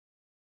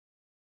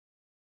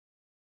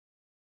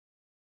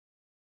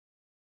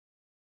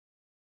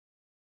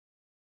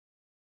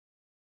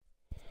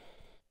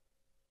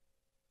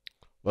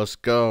Let's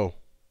go.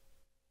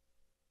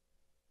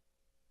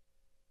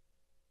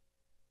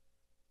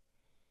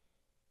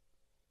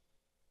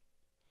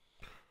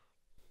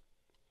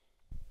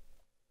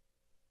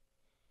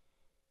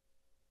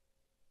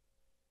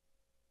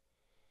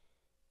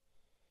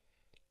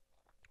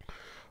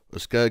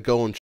 Let's get it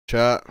going,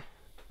 chat.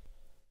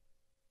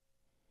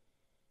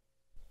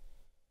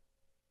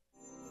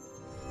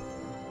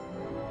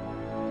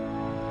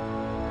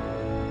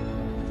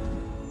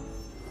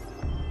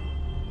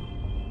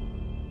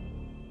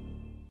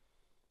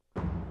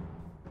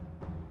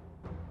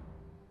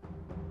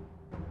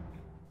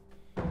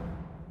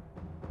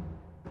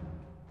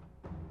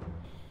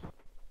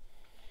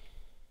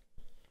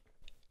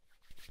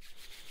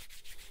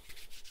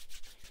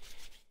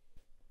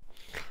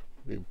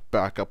 Let me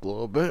back up a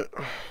little bit.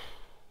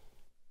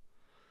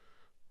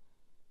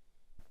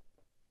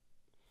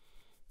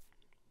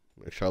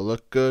 Make sure I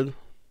look good.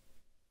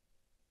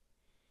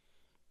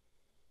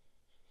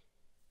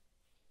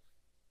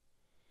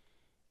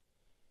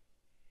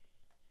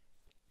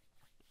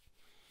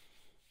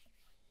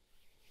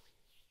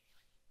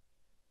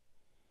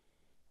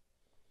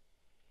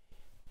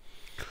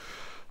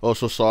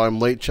 Also, sorry I'm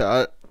late,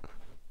 chat.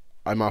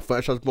 I'm on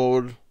franchise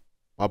mode.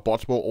 My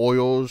Baltimore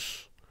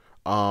Orioles,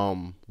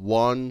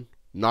 1,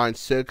 9,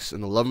 6,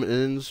 and 11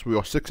 innings. We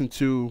are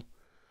 6-2,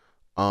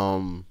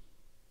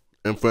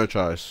 in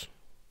franchise.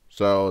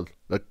 So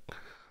the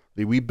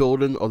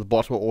rebuilding of the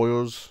Baltimore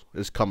Orioles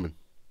is coming.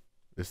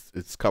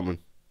 It's coming.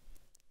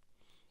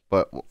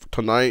 But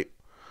tonight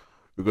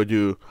we're gonna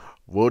do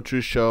World Tree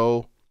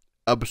Show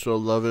episode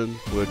 11.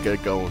 We'll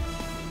get going.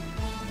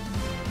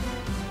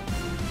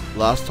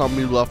 Last time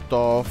we left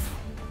off,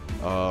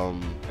 I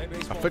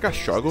think I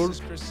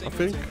struggled. I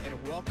think.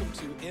 And welcome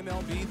to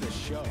MLB The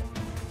Show.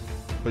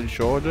 Pretty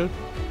sure I did.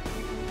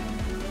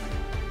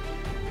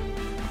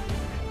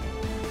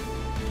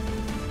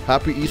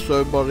 Happy Easter,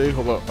 everybody.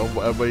 Hope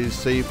everybody's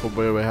safe. Hope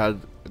everybody had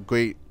a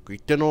great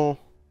dinner.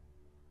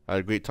 Had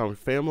a great time with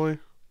family.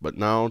 But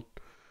now,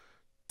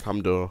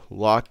 time to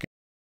lock it.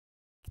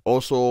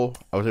 Also,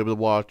 I was able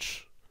to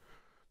watch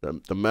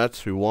the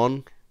Mets who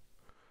won.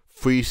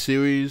 Free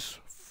series,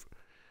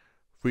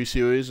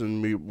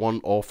 and we won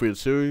all three of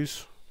the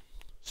series.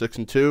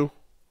 6-2.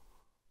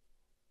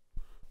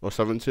 Or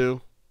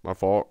 7-2. My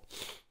fault.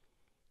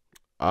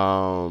 We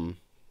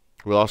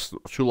lost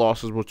 2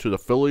 losses were to the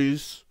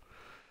Phillies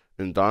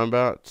and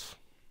Diamondbacks.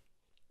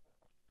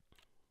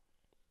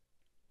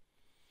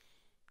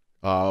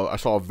 I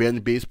saw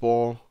Vandy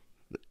baseball.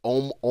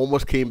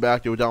 Almost came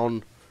back. They were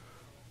down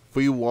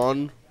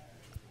 3-1.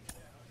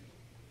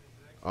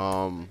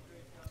 Oh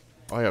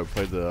yeah, we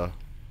played the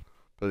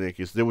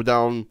Yankees. They were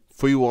down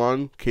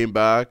 3-1. Came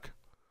back.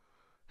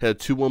 Had a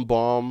 2-1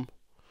 bomb.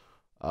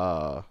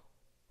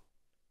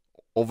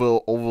 Over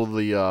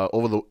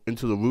the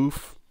into the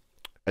roof,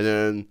 and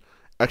then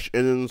extra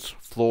innings.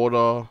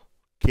 Florida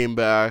came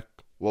back.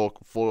 Well,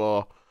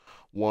 Florida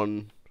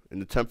won in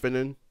the 10th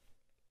inning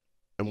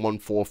and won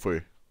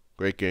 4-3.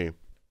 Great game.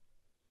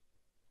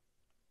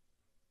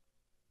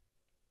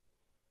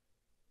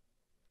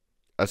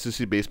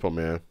 SEC baseball,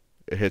 man,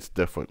 it hits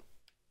different,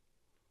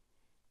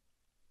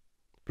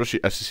 especially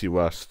SEC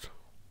West.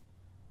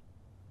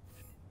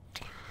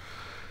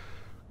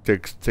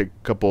 Take a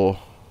couple.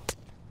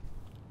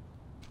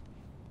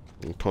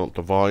 And turn up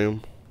the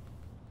volume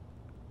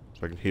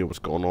so I can hear what's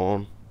going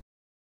on.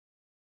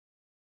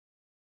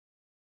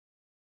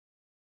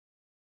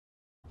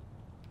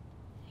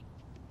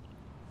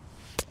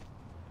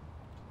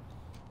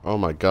 Oh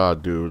my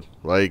god, dude.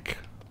 Like,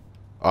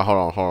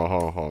 hold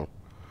on.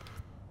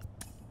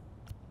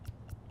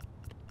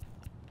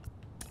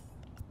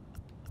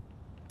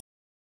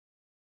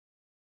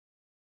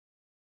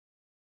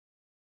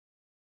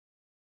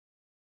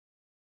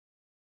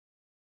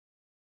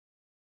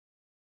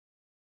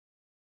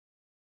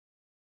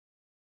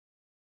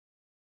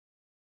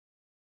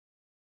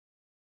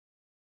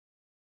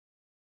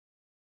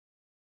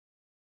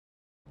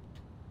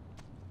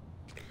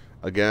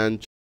 Again,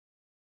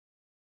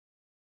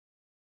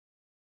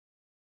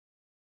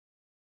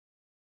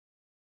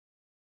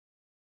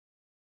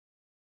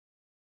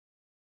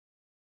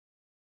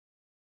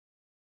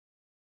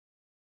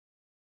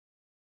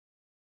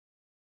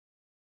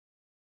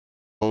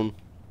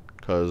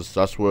 because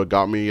that's what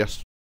got me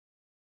yesterday.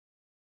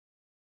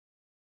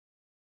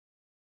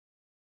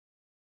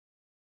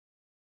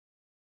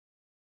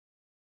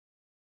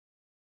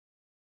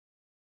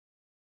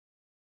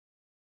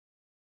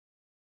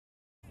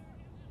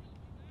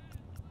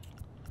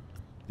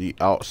 The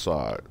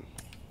outside.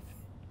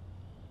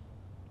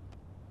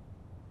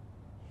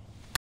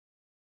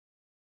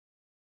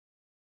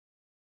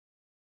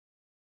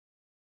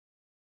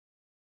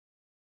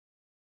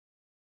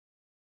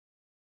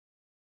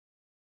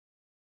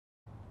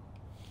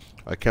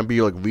 I can't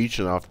be like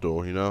reaching after,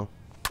 you know?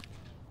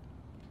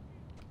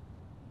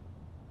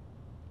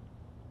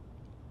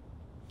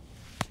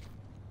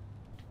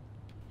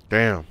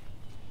 Damn.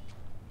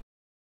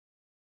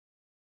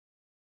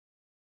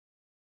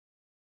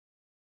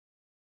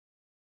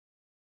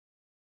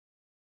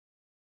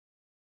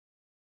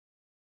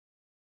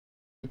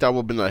 that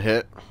would have been a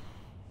hit.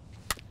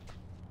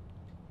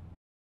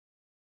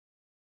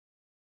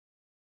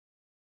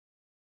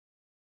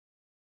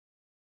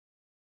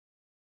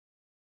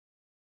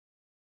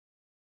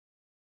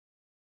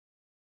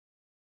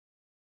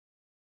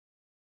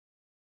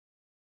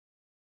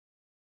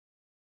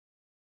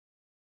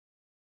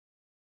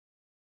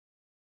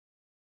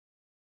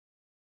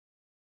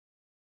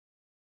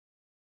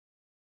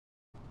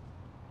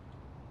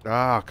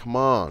 Ah, come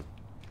on.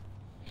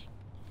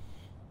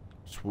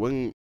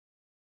 Swing.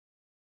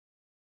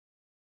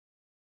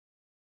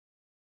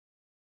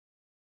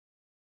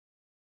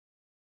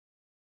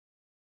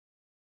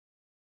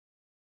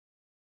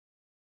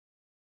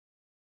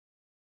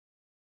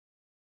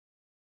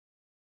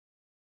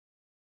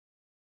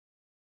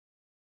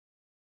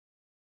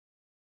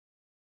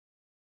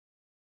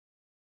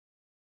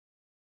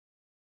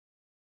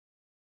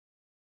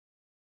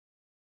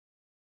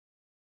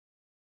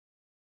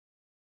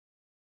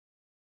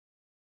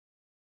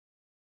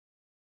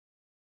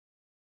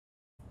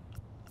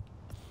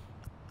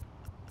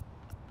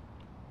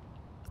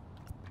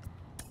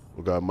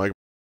 We got Mike.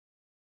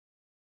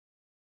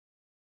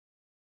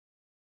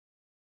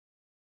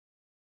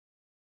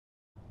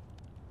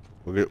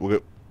 We're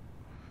good.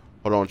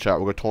 Hold on, chat.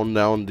 We're gonna tone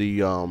down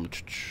the I'm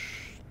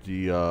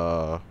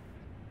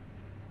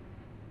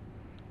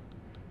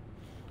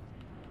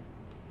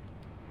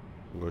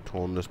gonna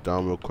tone this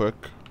down real quick.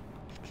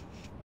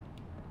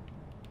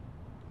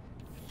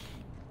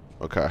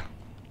 Okay.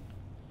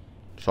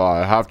 So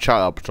I have chat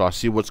up, so I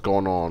see what's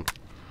going on.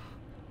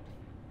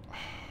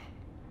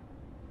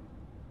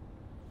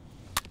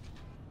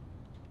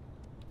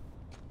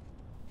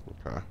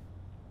 Okay.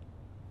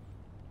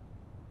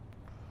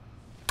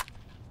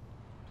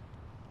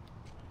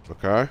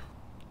 Okay.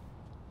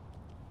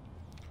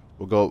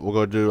 We'll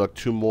go do like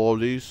 2 more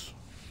of these.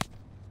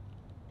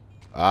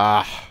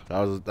 Ah, that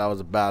was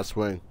a bad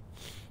swing.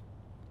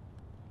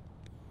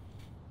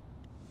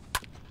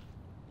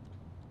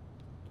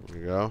 There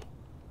you go.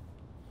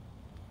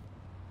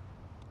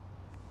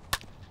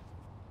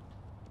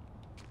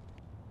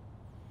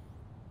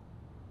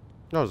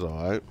 That was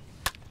alright.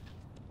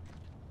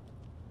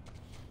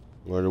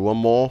 We're gonna do one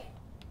more.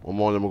 One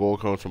more, then we'll go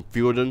work on some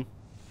fielding.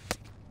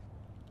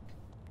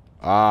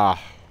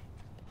 Ah.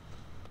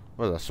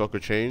 What is that, soccer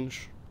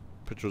change?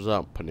 Pitcher's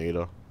up,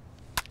 Pineda.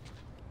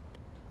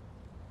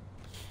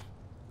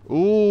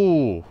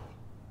 Ooh.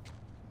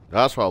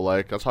 That's what I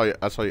like. That's how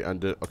you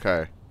end it.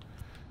 Okay.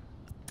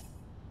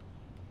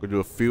 We're gonna do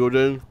a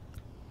fielding.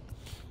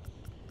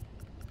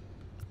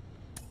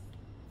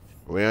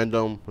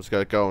 Random. Let's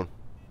get it going.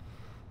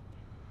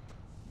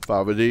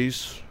 5 of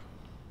these.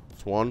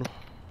 That's 1.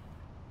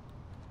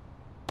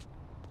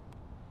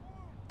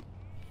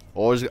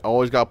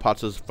 Always got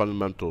parts of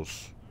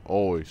fundamentals.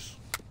 Always.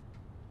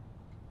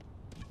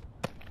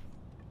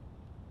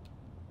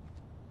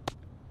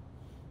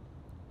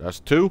 That's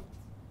 2.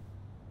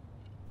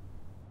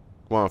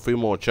 Come on, 3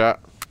 more, chat.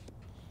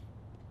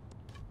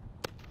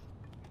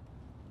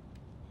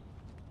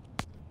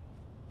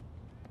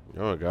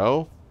 There we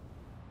go.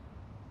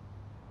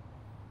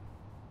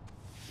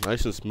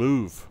 Nice and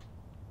smooth.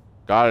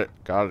 Got it.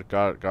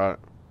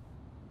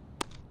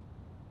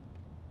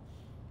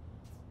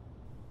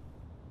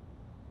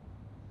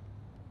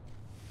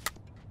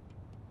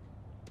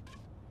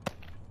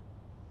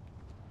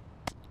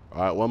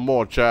 Alright, one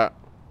more, chat.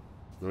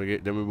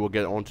 Then we will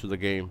get onto the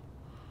game.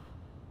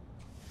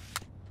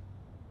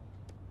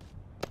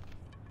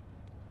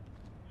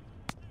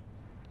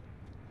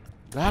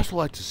 That's what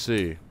I like to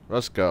see.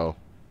 Let's go.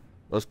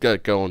 Let's get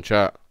it going,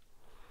 chat.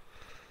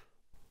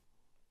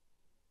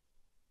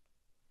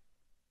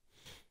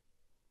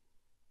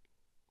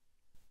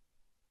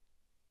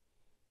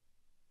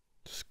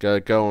 Let's get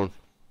it going.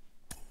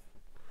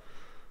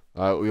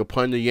 Alright, we're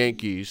playing the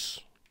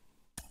Yankees.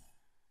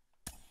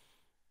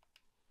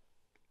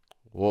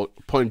 Well,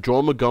 playing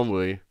Joe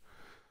Montgomery.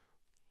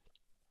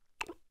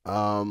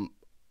 I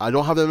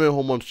don't have that many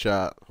home runs,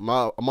 chat.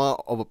 My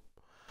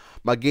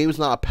game is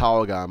not a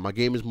power guy. My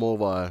game is more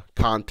of a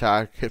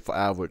contact, hit for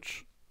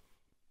average.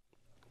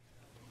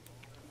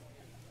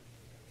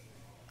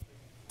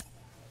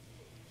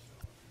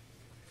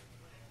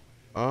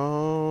 What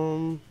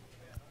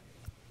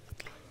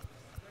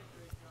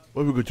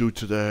are we gonna do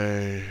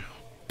today?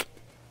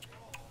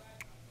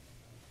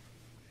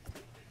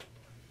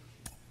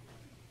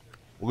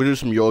 We're gonna do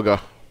some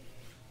yoga.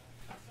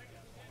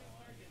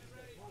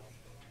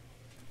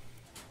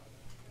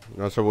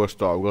 That's how we'll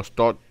start. We're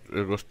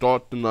gonna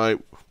start the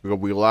night. We're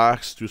gonna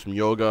relax, do some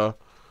yoga.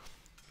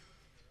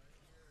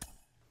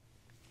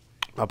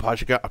 I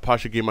probably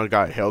should give my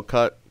guy a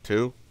haircut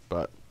too,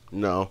 but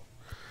no,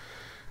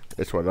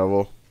 it's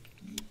whatever.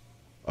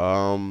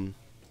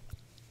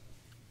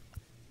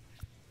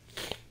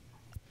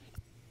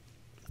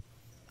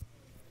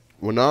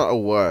 We're not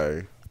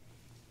away,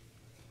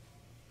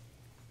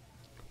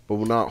 but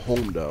we're not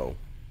home though.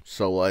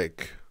 So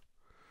like,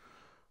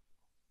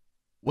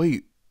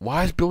 wait,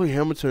 why is Billy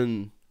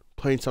Hamilton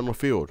playing center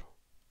field?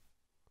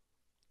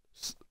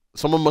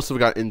 Someone must have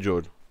got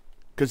injured.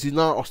 because he's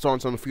not a starting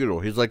center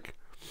fielder. He's like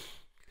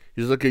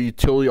a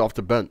utility off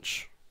the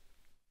bench.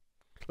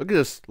 Look at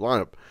this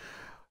lineup.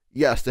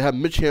 Yes, they have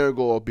Mitch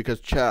Haniger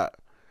because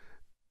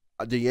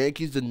the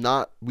Yankees did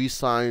not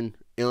re-sign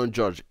Aaron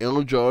Judge.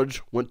 Aaron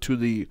Judge went to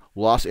the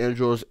Los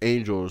Angeles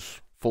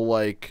Angels for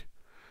like,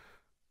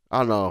 I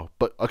don't know.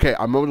 But okay,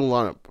 I remember the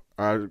lineup.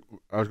 I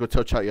was going to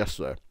tell chat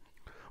yesterday.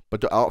 But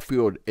the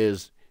outfield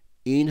is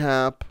Ian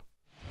Happ,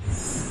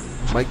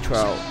 Mike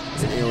Trout,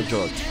 and Aaron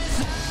Judge.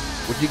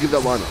 What do you give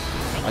that lineup?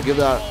 I give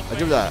that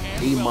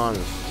A-.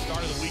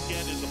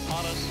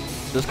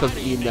 Just because of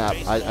Ian Happ,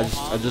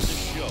 I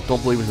just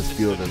don't believe in his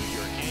fielding.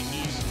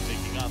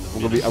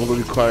 I'm gonna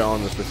be quite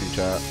honest with you,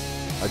 chat.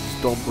 I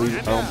don't believe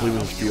in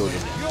his fielding.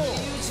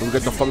 So we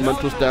get the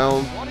fundamentals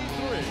down.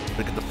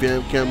 We get the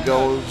fan cam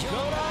going.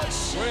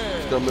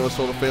 The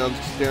Minnesota fans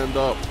stand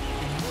up.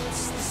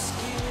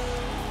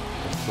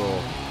 So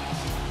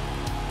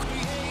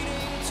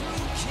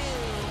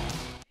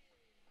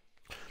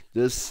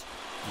this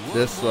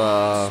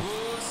So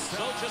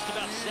just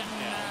about set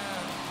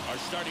now. Our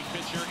starting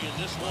pitcher in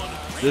this one.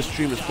 This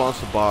stream is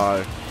sponsored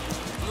by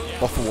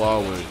Buffalo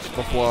Wild Wings.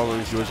 Buffalo Wild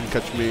Wings, you guys can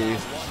catch me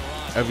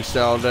every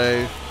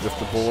Saturday with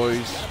the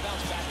boys.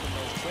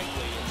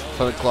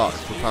 10 o'clock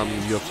is the time the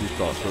UFC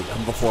starts. So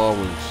come Buffalo Wild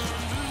Wings.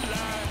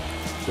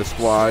 That's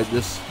why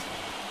this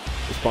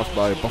is sponsored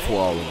by Buffalo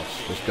Wild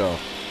Wings. Let's go.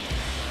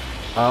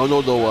 I don't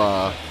know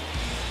the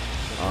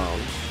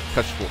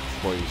catch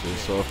phrases,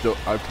 so if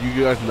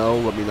you guys know,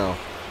 let me know.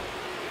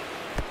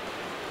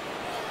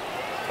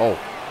 Oh,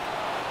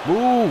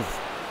 move,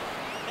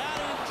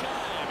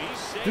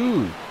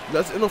 dude!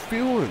 That's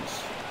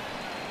interference.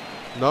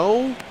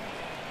 No,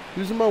 he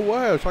was in my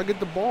way. I was trying to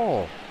get the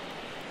ball.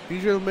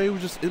 BJ May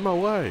was just in my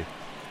way.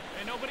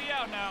 Ain't nobody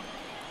out now.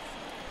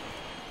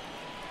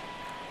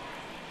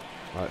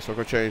 All right, so I'm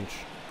gonna change.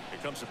 Here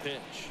comes the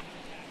pitch.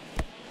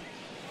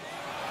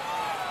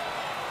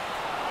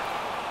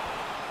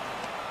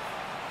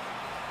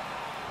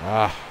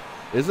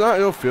 Is that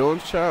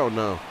interference, chat, or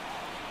no?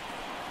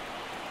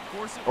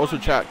 Also,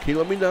 chat, can you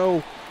let me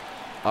know?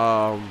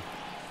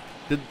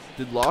 Did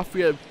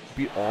Lafayette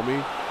beat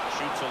Army?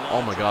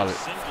 Oh my God!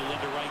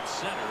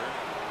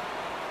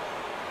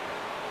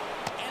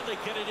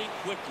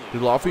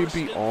 Did Lafayette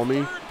beat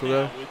Army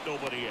today?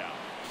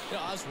 You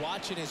know, I was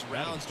watching his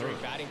rounds during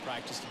batting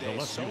practice today.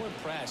 So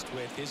impressed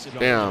with his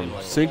ability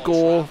to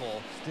single.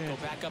 Go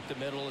back up the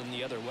middle and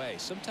the other way.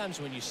 Sometimes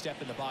when you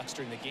step in the box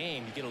during the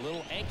game, you get a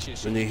little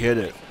anxious. And he hit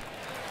it.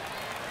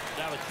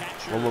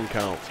 One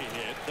count.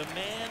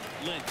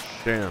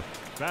 Damn.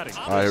 All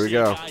right, here we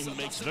go. I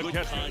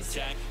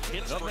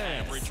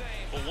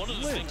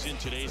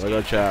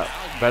got chat.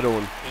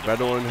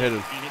 Bedouin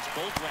hitting.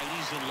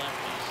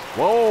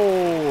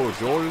 Whoa,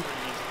 Jordan.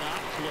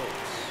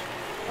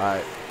 All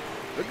right.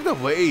 Look at the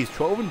Rays,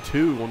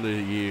 12-2 on the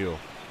year.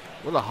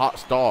 What a hot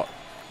start.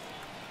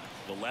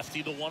 The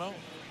lefty, the 1-0.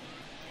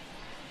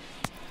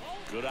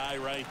 Good eye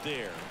right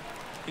there.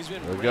 He's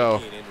been there we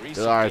go.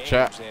 Good eye,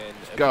 chat.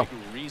 Let's go.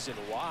 Reason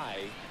why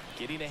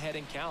getting ahead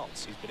in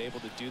counts. He's been able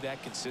to do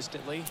that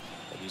consistently,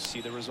 and you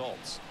see the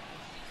results.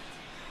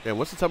 Yeah,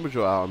 what's the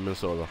temperature out in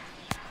Minnesota?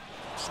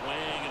 Swing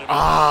and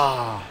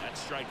that's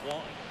strike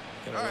one.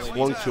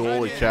 Swung too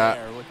early, chat.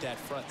 With that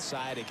front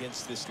side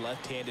against this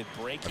left-handed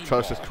breaking I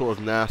trust this ball. tool is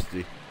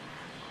nasty.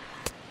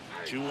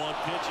 2-1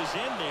 pitch is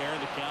in there,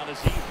 and the count is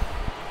even.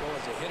 Well,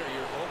 as a hitter,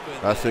 you're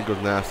hoping That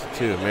sinker's nasty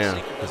too,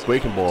 man. His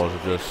breaking balls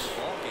are just.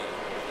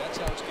 That's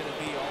how it's going to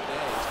be all day.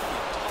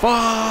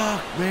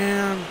 Fuck,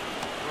 man.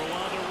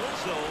 Rolando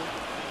Rizzo,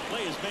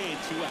 play is made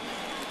 2 out.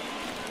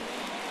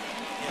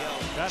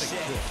 Batting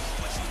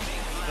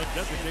the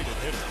designated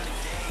hitter.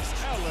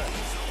 Outlet.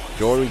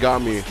 Jordan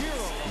got me.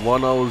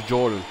 1-0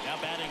 Jordan. Now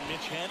batting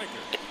Mitch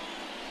Haniger.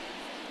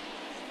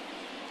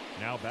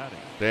 Now batting.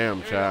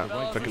 Damn, chat.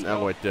 Took an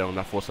L right there on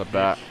that force at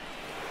bat.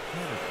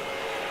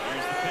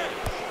 Here's the pitch.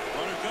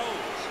 Runner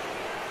goes.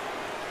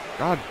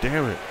 God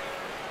damn it.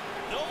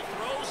 No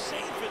throw,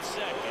 safe at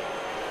second.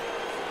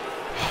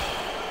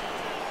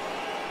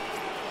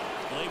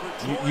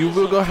 You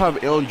will go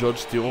have Aaron Judge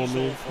steal on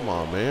me? Come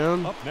on,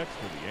 man. Up next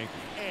for the Yankees.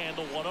 And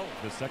the 1-0.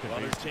 The second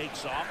Runner base.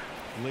 takes off.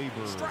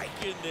 Labor. Strike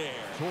in there.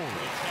 Torres.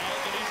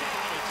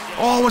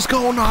 Oh, it's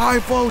going to high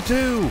flow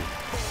too.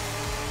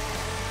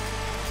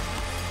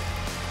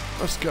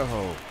 Let's go.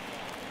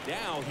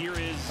 Now here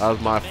is That was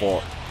my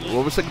fault.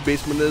 Whoever second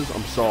baseman is,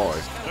 I'm sorry.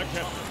 I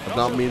did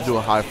not mean to do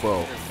a high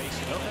flow.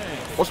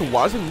 Also,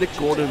 why isn't Nick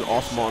Gordon and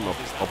Austin Martin up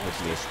with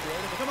me?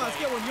 Come on, let's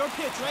get one. Your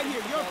pitch right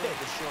here. Your pitch.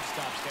 The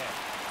shortstop's head.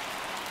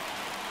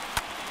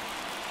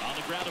 on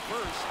the ground at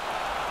first.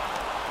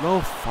 No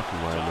fucking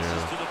way, Tosses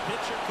man. to the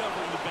pitcher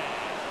covering the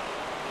bag.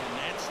 And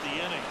that's the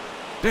inning.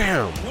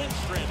 Damn. Twin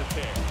strand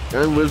affair.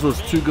 Aaron Wiz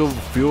was too good of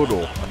a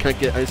fielder. I can't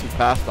get anything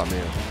past that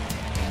man.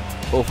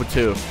 0 for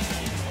 2.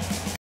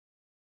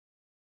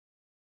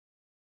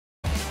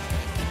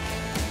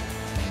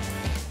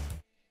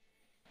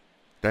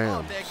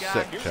 Damn,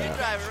 sick chat.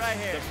 Right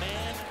here. The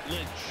man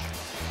Lynch.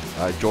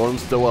 Alright,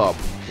 Jordan's still up.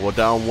 We're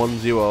down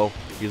 1-0.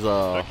 He's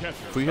a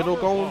free hitter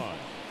going.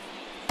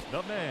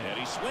 The man. And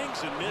he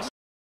swings and misses.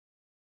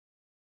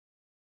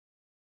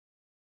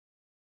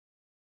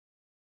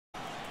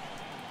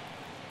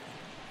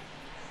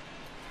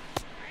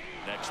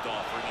 Next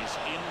offering is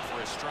in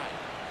for a strike.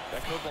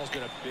 That curveball's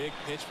been a big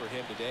pitch for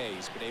him today.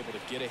 He's been able to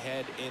get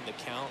ahead in the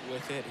count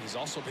with it. He's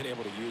also been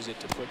able to use it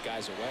to put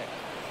guys away.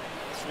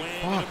 Swing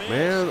Fuck, and a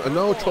man. miss.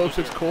 Another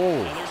 12-6 Cole.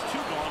 And there's two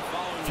gone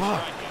following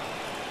Fuck. the strikeout.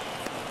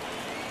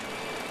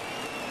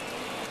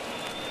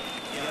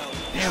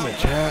 Damn it,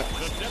 chat.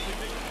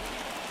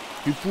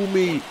 You fooled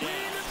me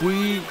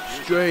 3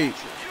 straight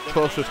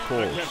 12-6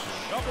 Coles.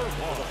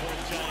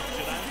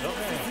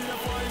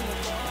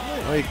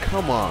 Like,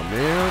 come on,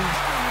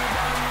 man.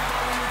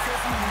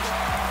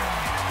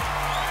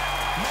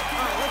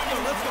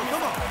 Let's go,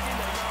 come on.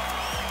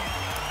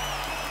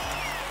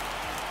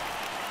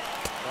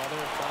 Well,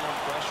 they're applying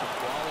pressure,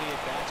 quality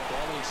at bats,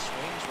 quality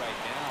swings right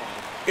now.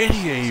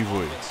 Idiot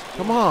Avery.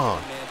 Come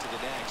on. Man to the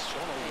next,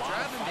 showing a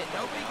lot of fight right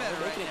now.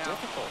 They're making it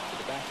difficult for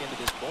the back end of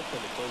this bullpen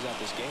to close out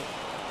this game.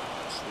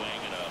 Swing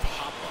and a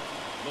pop-up.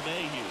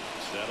 LeMahieu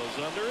settles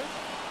under it.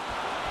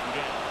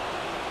 Again.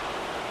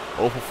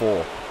 0 for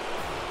 4.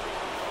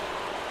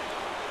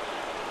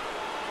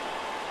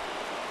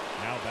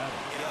 Now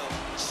batting.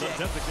 The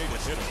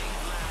designated hitter.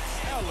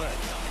 Alex.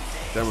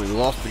 Then we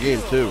lost the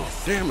game, too.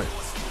 Damn it.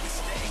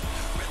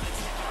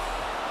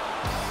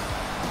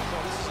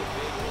 Well, this is a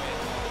big win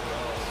on the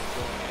road,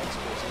 going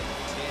Expos into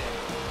the 10.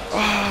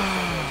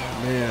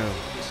 Man.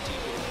 This team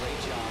did a great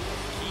job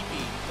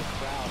keeping the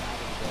crowd out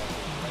of the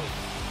break.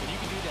 When you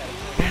can do that,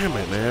 Damn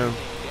it, man.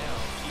 down,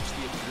 keeps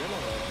the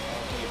adrenaline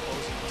of the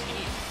opposing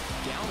team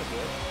down a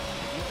bit.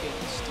 You can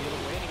steal a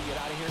win and get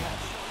out of here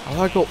happy. I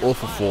like go 0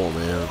 for 4,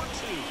 man.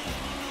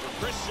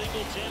 Chris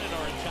Singleton and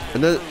our entire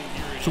And then, crew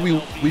here at so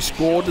MLB we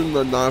scored in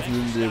the 9th and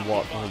then they Baseball.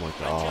 walked. Oh my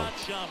god.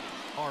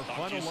 Our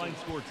final line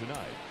score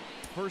tonight.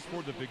 First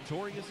for the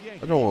victorious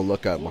Yankees. I don't want to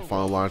look at my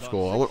final line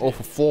score. I went 0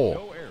 for 4.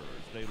 No errors.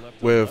 They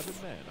left With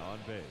 11 men on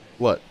base.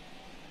 what?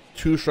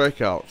 2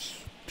 strikeouts.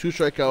 2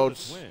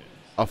 strikeouts,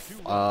 a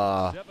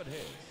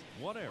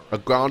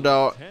ground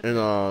out and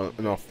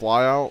a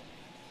fly out.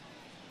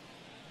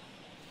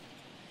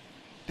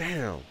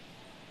 Damn.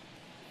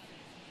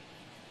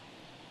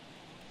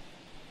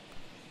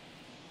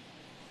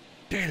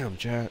 Damn,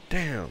 Chad.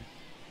 Damn.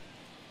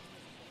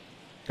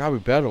 Gotta be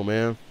better,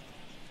 man.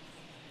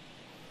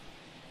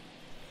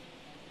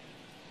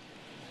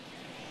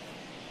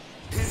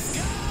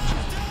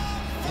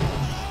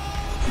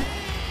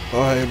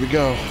 Alright, here we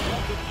go.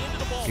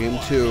 Game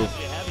 2 of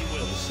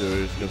the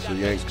series against the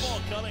Yanks.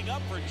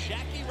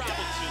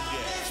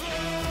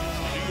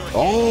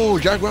 Oh,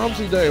 Jack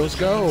Robinson Day. Let's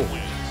go.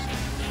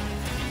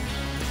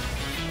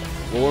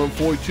 We're in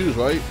 42s,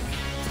 right?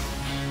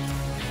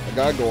 I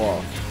gotta go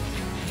off.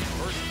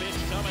 First pitch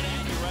coming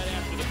at you right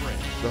after the break.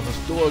 Let's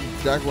do a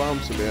Jack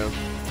Robinson, man.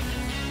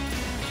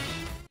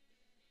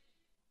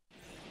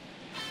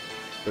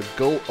 The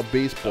GOAT of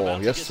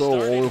baseball. Yes, so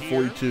over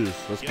 42s.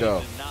 Let's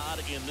go. Nod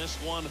in this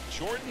one,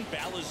 Jordan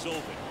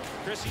Balazovic.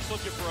 Chris, he's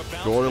looking for a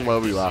bounce Jordan back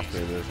Levy this last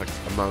season. name is like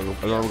I'm not even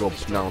gonna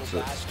pronounce it.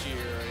 Last year,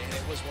 and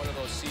it was one of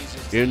those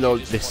seasons Even though you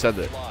just they said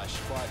wanted it. to flush,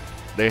 but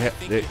They I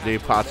think you have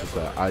to processed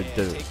that. remember I and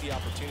didn't. Take the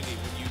opportunity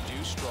when you do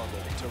struggle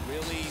to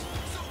really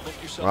look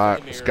yourself All right,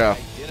 in the let's mirror, go.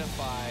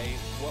 identify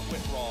what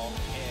went wrong,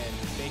 and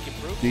make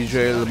improvements. DJ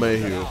Not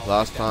LeMahieu. even now. Last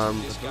That's what time.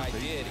 this guy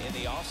did in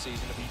the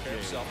offseason to prepare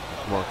himself to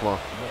Come on, come on.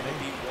 and to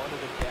be one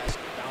of the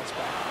best bounce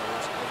back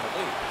players in the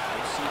league.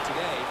 You see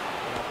today,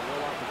 we have a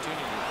real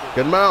opportunity to put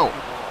Get him out.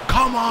 people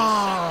Come Second,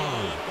 on.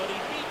 but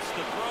he beats the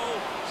throw.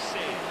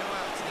 Save.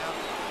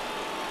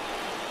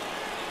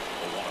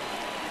 The one.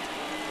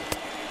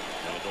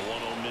 And the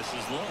 1-0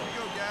 misses low.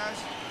 Go, guys.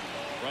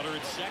 Runner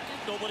at second,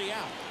 nobody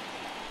out.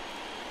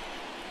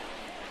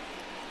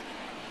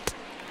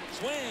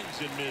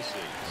 Swings and misses.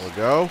 There we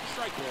go.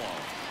 Strike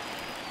one.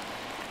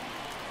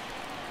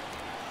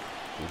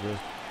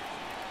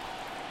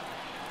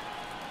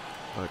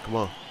 All right, come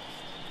on.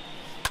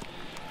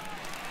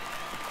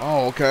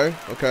 Oh, okay,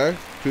 okay.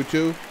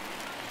 2-2.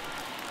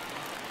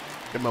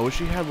 Damn, I wish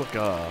he had like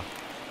a.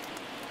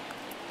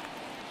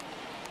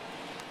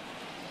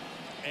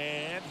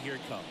 And here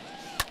it comes.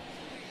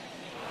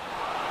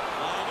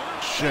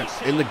 Liner, Shit,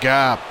 base in the hit.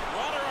 gap.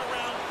 Runner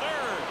around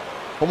third.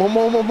 Come on.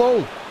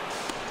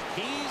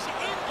 He's in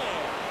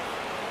there.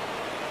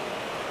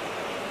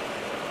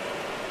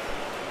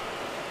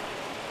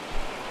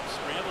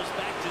 Scrambles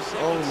back to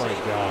second. Oh my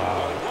safety.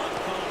 God. The run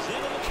comes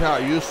into the Chat,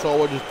 you saw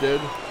what I just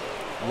did?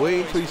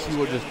 Wait until you see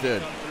what I just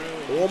did.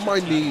 On my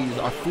knees,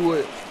 I threw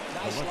it.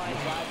 nice line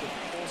drive with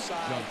full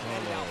side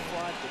and out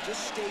front, but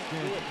just stay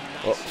good.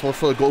 Oh, someone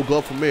for the gold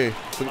glove for me.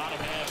 bottom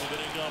half of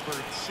inning number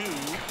 2. And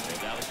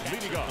now the catcher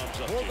Leading off comes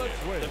up for the here.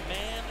 Twins. The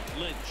man,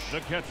 Lynch. The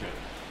catcher.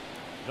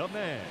 The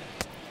man.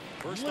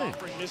 First Lynch.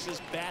 offering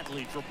misses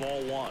badly for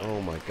ball 1.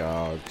 Oh my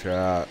god,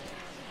 chat.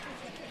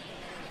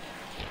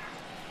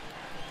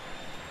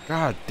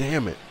 God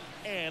damn it.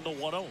 And a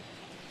 1-0.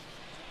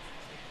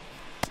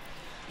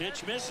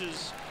 Pitch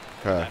misses.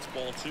 Okay. That's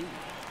ball 2.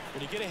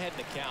 When you get ahead in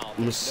the count,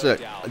 I'm there's sick.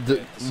 no doubt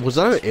that Was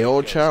that an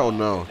AO goes chat or off,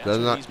 no? and that's Does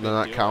what not he's does been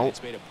not doing. count?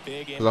 It's made a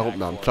big 'Cause I hope impact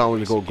not. I'm for trying him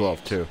to go in glove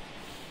recent too. games.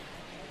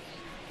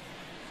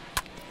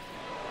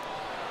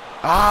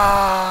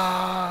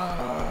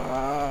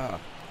 Ah!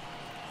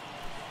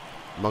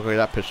 I'm not gonna get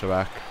that picture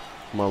back.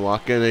 Come on,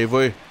 lock in,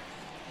 Avery.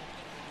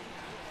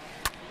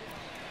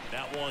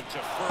 That one to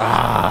first.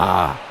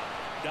 Ah!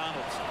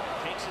 Donaldson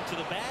takes it to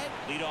the bag.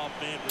 Leadoff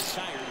man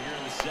retired here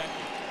in the second.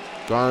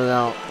 Grounded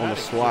out on the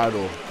slide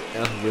or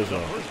Anthony Rizzo.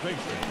 First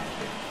baseman,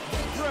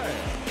 Gray.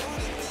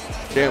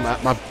 Damn,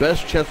 my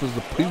best chance was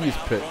the previous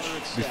pitch.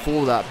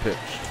 Before that pitch.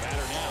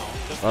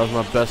 That was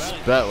my best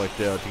bet right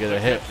there to get a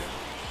hit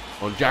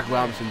on Jack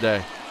Robinson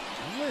Day.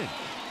 Lynch.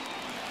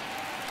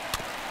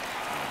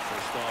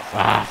 First off,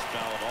 Ah.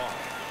 foul it off.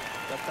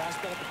 That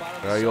fastball at the bottom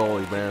of the Very zone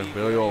oily, can man. be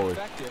Very oily.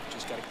 effective.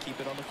 Just got to keep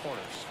it on the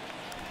corners.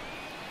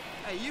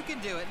 Hey, you can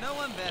do it. No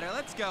one better.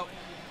 Let's go.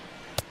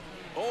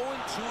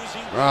 0-2 as he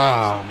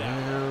Ah, winds him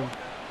down. man.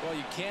 Well,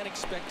 you can't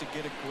expect to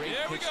get a great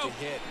pitch to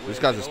hit. This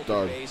with guy's a an open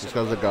stud. base This and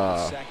guy's like runner on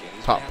a second.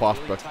 He's top gonna have to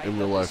really prospect in tighten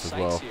real up life his as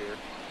well. sights here.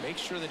 Make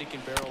sure that he can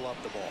barrel up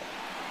the ball.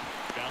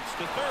 Bounce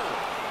to third.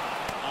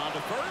 On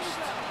to first.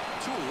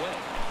 2 away.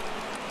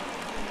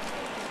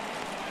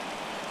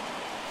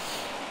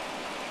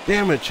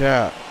 Damn it,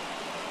 chat.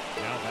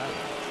 Now batting,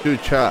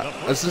 Dude, chat.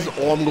 This is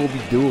all I'm gonna be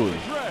doing.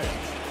 Gray.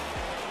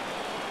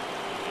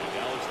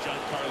 Now it's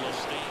Giancarlo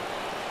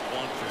Stanton.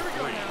 1 for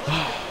 3.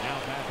 Now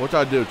batting, What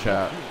I do,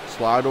 chat?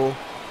 Slido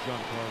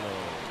Giancarlo.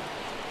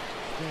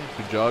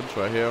 to Judge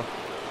right here.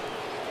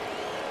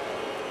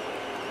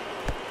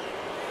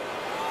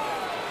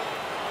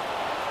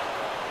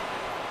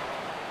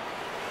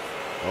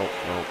 Oh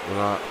no,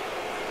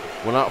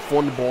 we're not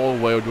throwing the ball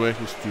away or doing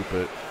anything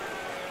stupid.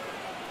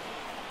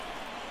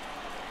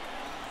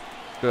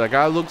 Dude, that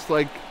guy looks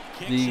like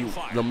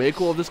the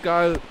maker of this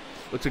guy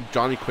looks like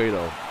Johnny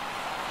Cueto.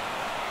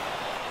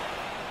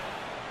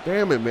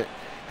 Damn it, man.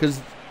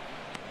 Cause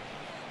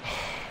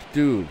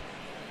dude.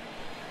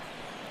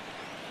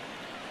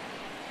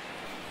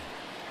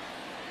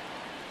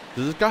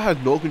 Does this guy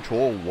have no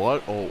control of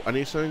what or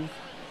anything?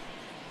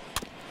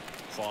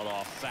 Fought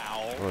off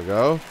foul. There we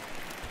go.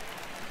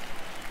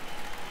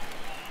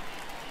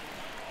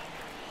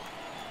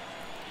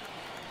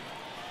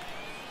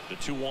 The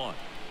 2-1. And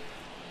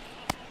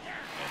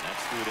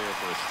that's through there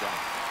for a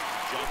strike.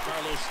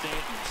 Giancarlo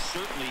Stanton,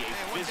 certainly a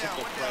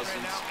physical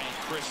presence, and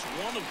Chris,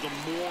 one of the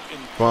more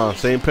Come on,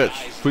 same pitch.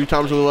 guys 3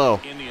 times in a row.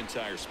 in the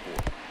entire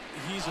sport.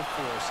 He's a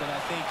force, and I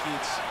think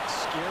it's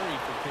scary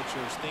for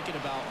pitchers thinking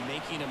about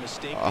making a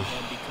mistake with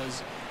him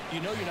because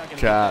you know you're not going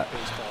to get Chat. that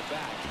baseball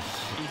back.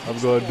 He I'm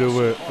hits gonna the ball do so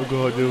it. hard, I'm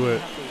gonna you do don't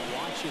it. have to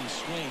watch him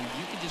swing.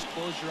 You can just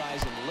close your eyes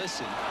and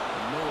listen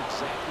and know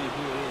exactly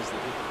who it is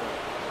that hit the ball.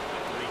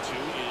 The 3-2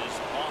 is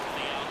off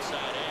the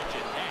outside edge,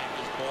 and that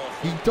is ball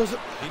He 4.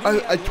 doesn't.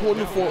 I told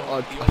him for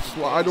a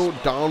slider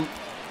down,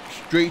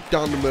 straight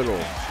down the middle. The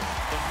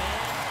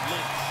man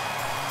Lynch.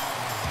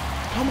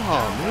 Come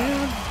on,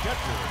 man.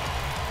 Catcher,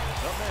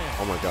 the man,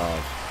 Oh my God.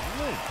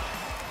 Lynch.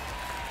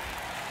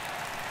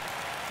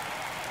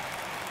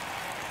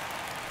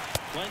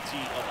 Plenty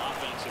of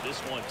offense in this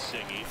one,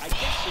 Singy. I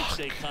guess you'd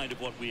say kind of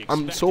what we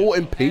expected. I'm so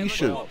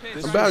impatient.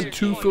 This I'm is batting a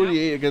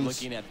 238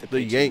 against looking at the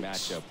the pitching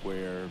Yanks. matchup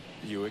where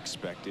you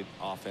expected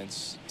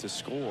offense to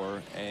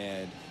score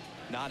and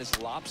not as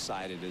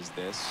lopsided as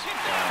this.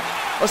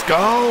 Let's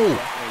go.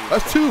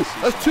 That's 2.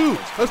 That's 2.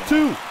 That's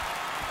 2.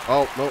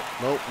 Oh no,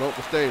 no, no.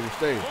 We're staying. We're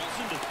staying. Pulls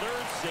into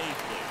third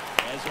safely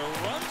as a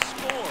run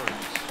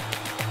scores.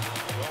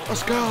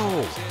 Let's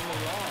go.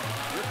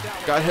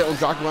 Got hit on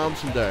Jack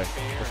Robinson Day.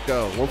 Let's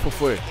go. 1 for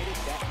 3. Hit it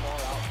that far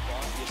out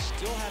front, you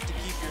still have to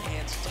keep your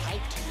hands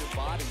tight to your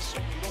body so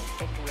you don't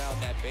hook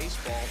around that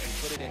baseball and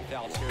put it in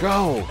foul territory.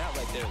 Go. And that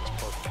right there is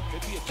perfect.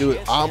 Could be a Dude,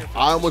 chance I here for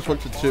almost them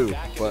went to to fall 2,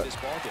 back into but this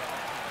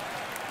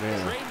ballgame.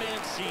 man. Trey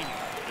Mancini,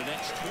 the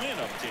next twin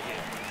up to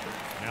him.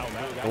 Now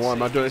batting, Don't worry, I'm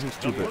not doing anything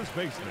the stupid. first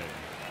baseman,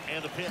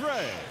 And the pitch.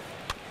 Trey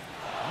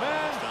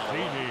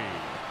Mancini.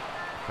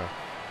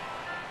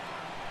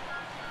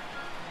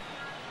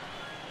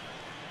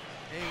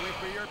 Hey, wait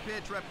for your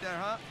pitch right there,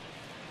 huh?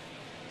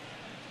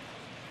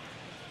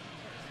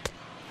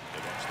 The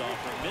next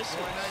offer misses.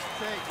 Boy, nice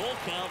take. Full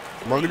count.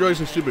 I'm not gonna do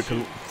anything stupid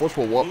because first of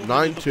all, what?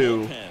 Moving into the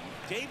 9-2. bullpen.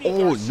 Davey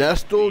Oh, Garcia,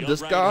 Nestor, the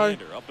this young guy,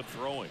 right-hander, up and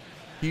throwing.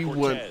 He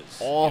Cortez went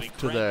off getting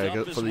today cranked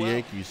up for as the well.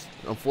 Yankees.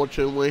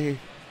 Unfortunately,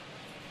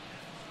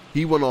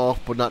 he went off,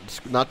 but not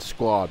the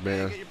squad,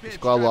 man. The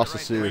squad lost the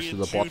series to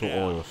the Baltimore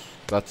Orioles.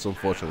 That's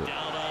unfortunate.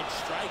 Down on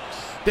strikes.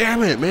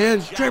 Damn it,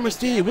 man. Shot Trey with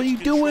Mancini, what are you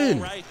damage control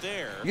doing? Right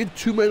there. You get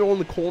 2 men on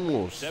the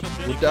corners.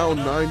 We're down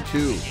 9-2.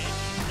 Yankees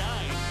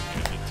 9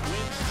 and the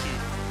Twins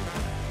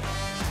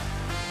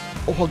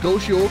 2. Oh,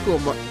 Higashioka,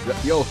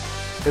 yo,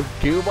 if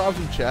Gabe Bob's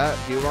in chat,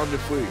 Gabe Bob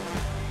 93.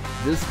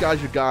 This guy's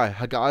your guy.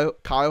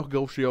 Kyle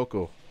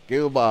Higashioka.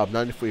 Gabe Bob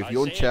 93. If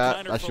you're in Isaiah chat,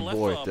 Kiner that's for your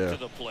boy left right up there. to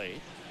the plate.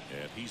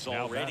 And he's Now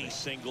already batting,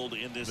 singled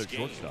in this the game.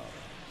 shortstop.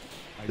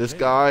 This Isaiah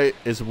guy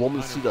is a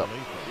woman to Kiner sit up for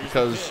Lathan.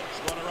 because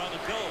Pitch, runner on the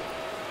go.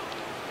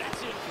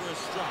 That's it for a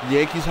strike. the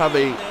Yankees have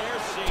a In there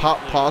safely. top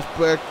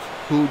prospect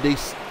who they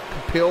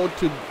compared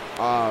to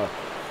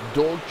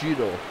Don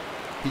Gito.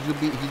 He's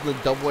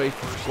gonna double A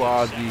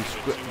squad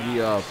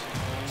the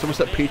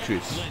Somerset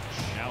Patriots.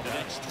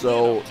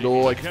 So they're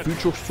like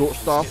future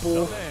shortstop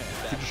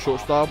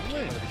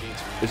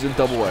is in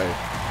double A,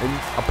 and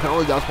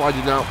apparently that's why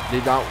they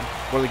don't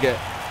want to get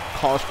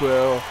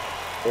Coswell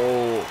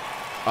or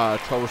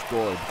Trevor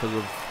Story, because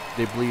of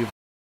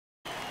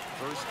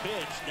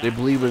they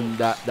believe in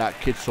that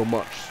kid so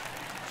much.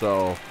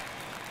 So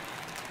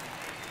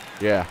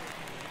yeah,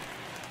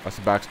 that's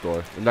the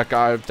backstory. And that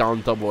guy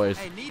down double A is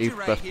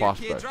 8th best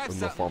prospect in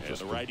the farm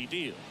system. The righty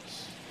deals.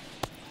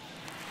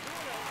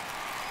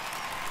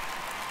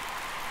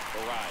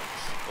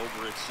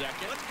 Over at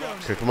second.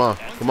 Okay, come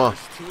on.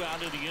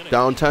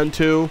 Down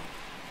 10-2.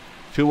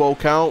 2-0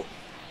 count.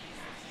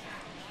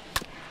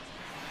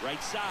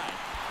 Right side.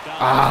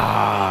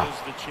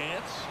 The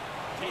chance.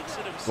 Takes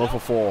it himself. 1 for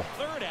 4.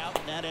 Third out,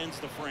 and that ends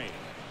the frame.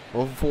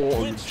 1 for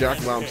 4 on Jack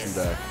Robinson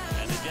Day.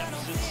 And the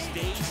deficit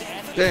stays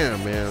at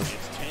Damn, man. It's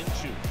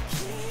 10-2.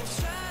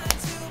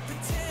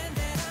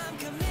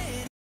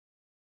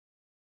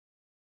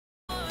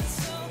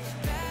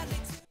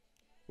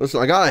 Listen,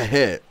 I got a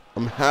hit.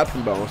 I'm happy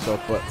about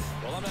myself, but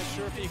Well, I'm not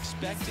sure if he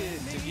expected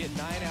to get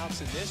 9 outs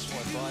in this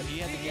one, but he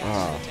had the gas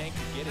in the tank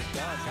to get it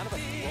done. Kind of a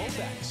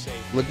throwback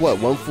save. like what?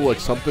 1 for like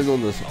something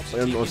on this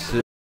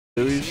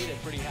series.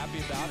 Pretty happy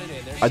about it,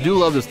 and there's I do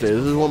love this day.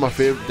 This is one of my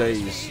favorite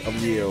days of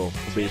the year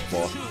for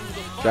baseball.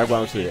 Jack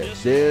Robinson Day.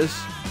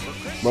 This,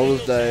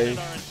 Mother's Day, and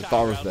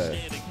Father's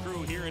Day.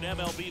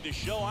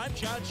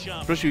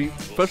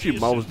 Especially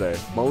Mother's Day.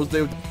 Mother's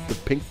Day with the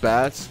pink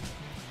bats.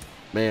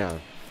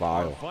 Man,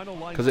 file.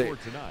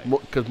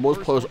 Because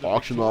most players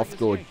auction off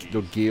their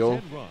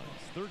gear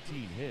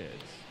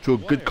to a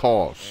good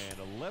cause.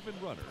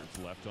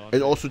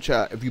 And also,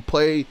 chat, if you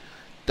play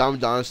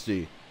Diamond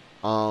Dynasty,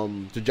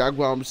 the Jack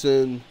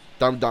Robinson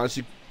Diamond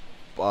Dynasty,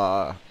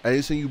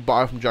 anything you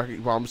buy from Jack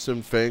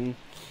Robinson thing,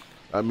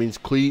 that means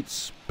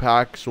cleats,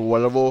 packs, or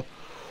whatever,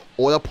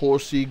 all that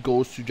proceeds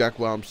goes to Jack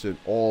Robinson,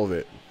 all of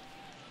it.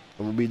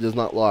 And me does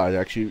not lie,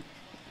 actually.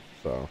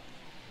 So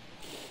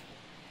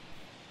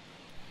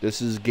this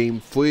is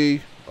game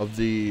 3 of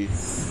the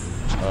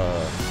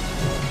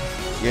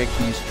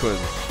Yankees Twins.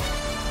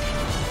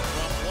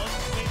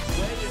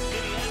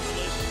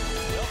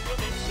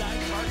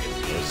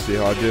 Let's see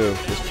how I do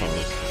this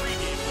time.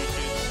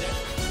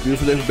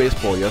 Beautiful day for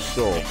baseball, yes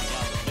sir.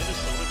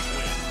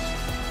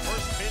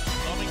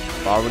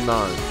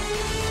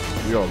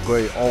 5-9. We are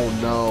great. Oh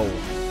no.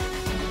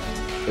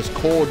 It's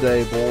cold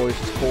day, boys.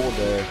 It's cold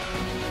day.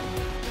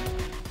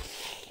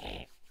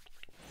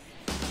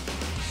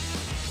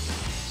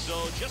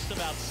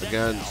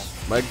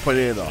 Against Mike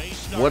Pineda.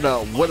 What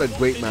a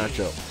great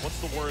matchup. What's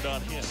the word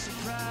on him?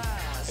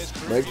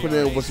 Mike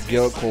Pineda was a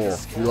Garrett Cole.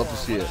 We love to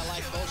see it. What I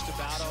like most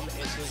about him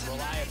is his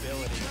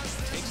reliability.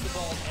 Takes the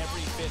ball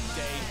every 5th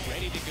day,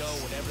 ready to go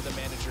whenever the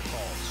manager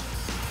calls.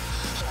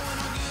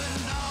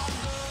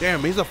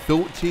 Damn, he's a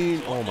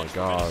 14. Oh my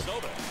god.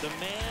 The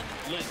man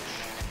Lynch.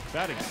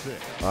 Batting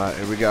 6. Alright,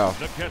 here we go.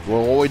 We're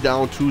all the way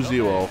down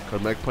 2-0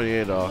 because Mike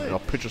Pineda and our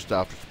pitcher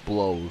staff just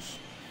blows.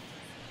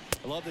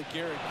 I love that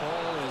Garrett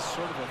Cole is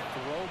sort of a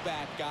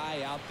throwback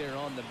guy out there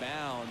on the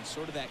mound,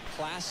 sort of that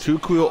classic. 2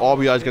 cool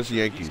RBIs against the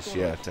Yankees.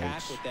 Yeah,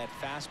 thanks. With that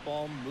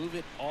fastball, move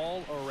it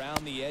all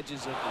around the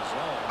edges of the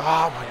zone.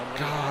 Oh my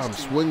god, I'm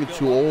swinging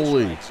too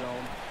early.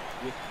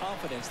 With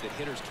confidence that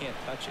hitters can't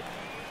touch it.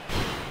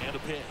 And a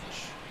pitch.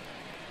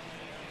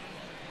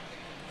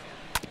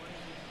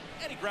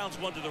 And he grounds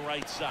one to the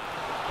right side.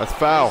 That's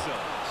foul.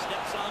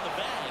 Steps on the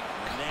bag,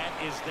 and that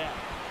is that.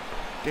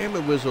 Damn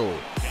it, Wizzo.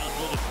 Down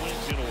for the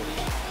Twins in order.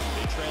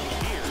 They trail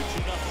it here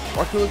 2-0.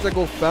 Why couldn't that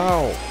go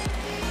foul?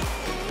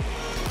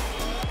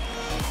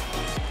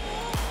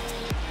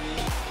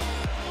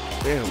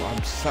 Damn,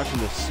 I'm sucking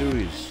this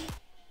series.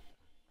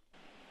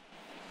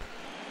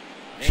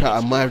 Chat,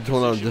 I might have to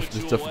turn on this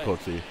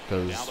difficulty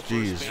because,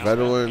 geez,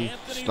 veteran,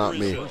 it's not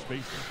me.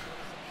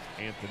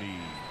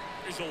 Anthony.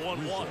 Here's a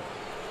 1-1.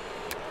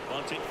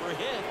 Bunting for a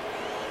hit.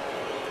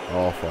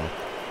 Oh, fuck.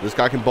 This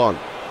guy can bunt,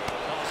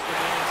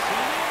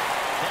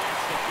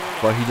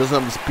 but he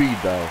doesn't have the speed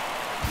though.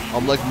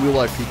 Unlike real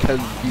life,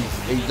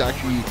 he's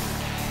actually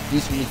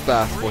decently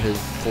fast for him,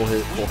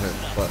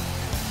 but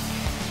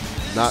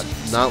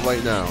not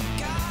right now.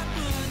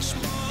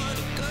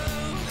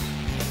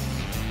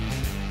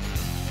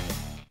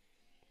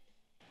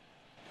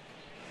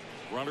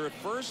 Runner at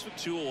first with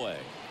 2 away.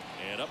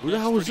 And up Who the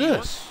next hell for is New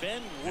York, this?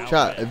 Ben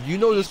Chat, Warbeck. if you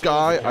know this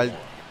guy,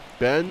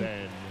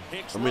 Ben,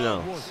 Hicks let me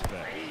know.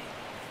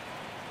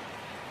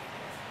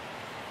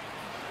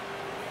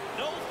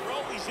 No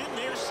throw, he's in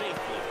there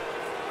safely.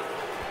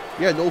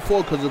 Yeah, no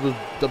fault because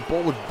the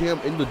ball was damn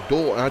in the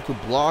door and I had to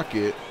block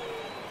it.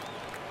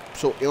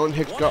 So Aaron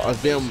Hicks got a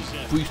damn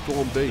free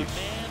storm base.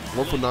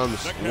 1 for 9 in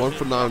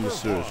the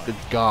series. Good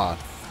God.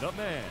 The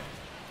man,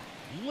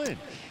 Lynch.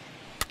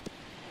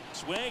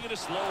 Swing and a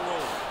slow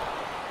roll.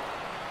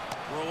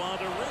 Throw on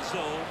to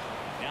Rizzo.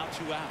 Now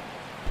 2 out.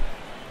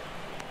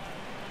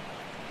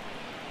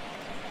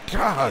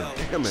 God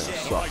damn it, that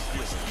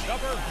sucks.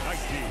 Number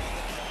 19.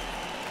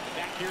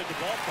 Back here at the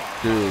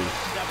ballpark. Dude. 7.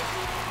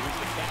 Here's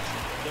the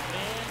catcher. The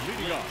man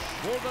Leading up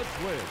for the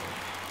Twins.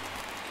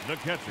 The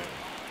catcher.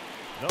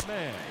 The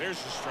man.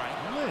 There's the strike. It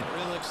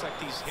really looks like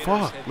these hitters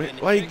Fuck, have man,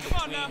 been like- in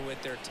between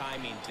with their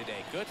timing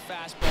today. Good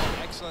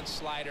fastball, excellent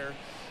slider,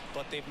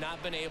 but they've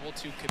not been able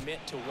to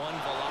commit to one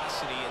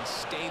velocity and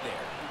stay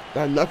there.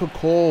 That knuckle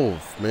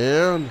cove,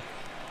 man.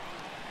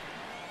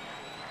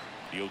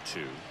 The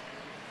 0-2.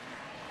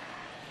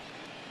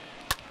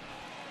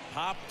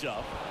 Popped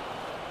up.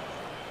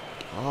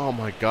 Oh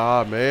my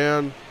God,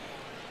 man.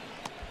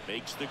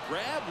 Makes the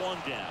grab, 1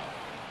 down.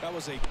 That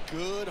was a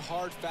good,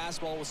 hard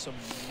fastball with some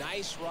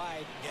nice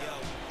ride.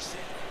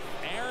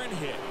 Aaron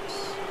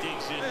Hicks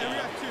digs in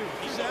now.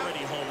 He's already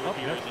homered Up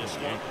here next in this is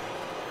the one.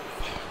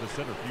 Yankees. The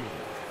center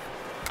fielder.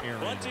 Aaron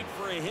Bunting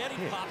for a hit,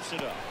 he pops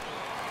it up.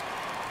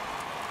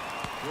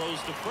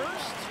 Throws to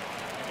first,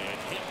 and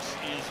Hicks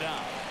is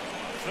out.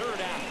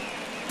 3rd out.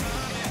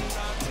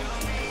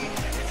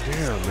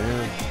 Damn,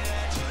 man.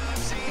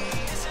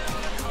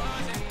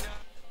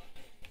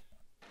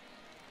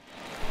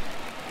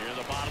 Here in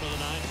the bottom of the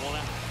 9th, 1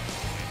 out.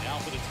 Now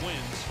for the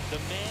Twins, the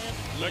man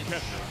The Lynch.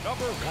 catcher.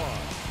 Number 1.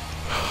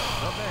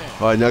 The man.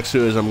 All right, next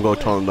series I'm gonna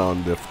tone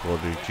down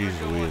difficulty. Jesus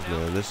Louise,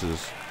 man, this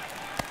is.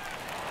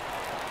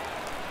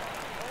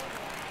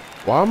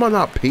 Why am I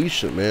not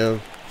patient,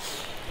 man?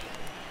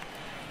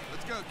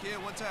 Let's go,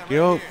 kid. One time.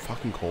 Yo, Right here.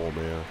 fucking cold,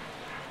 man. And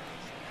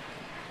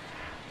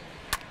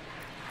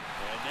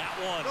that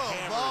one Go,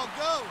 hammered. ball,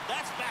 go.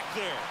 That's back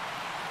there.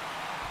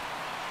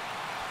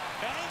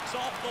 Bangs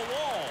off the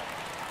wall.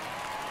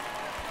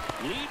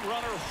 Lead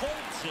runner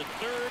holds at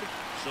 3rd,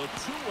 so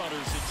 2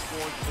 runners in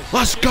scoring position.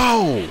 Let's go.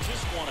 And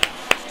just 1 out.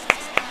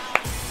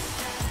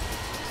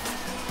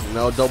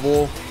 Now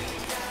double.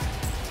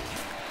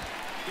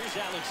 Here's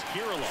Alex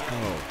Kirilloff.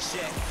 Oh.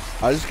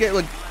 I just get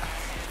like.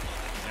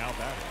 Now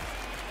batting.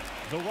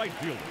 The right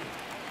fielder.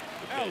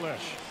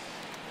 Alex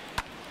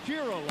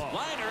Kirilloff.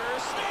 Liner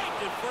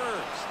snagged at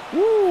first.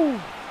 Woo.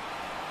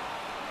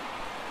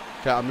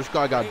 Okay, I'm just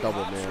glad I got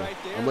double, man.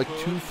 I'm like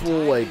 2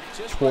 full, like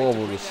 12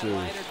 on the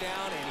series.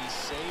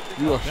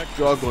 We are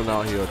struggling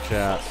out here,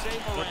 chat.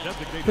 The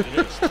designated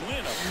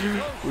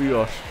hitter. We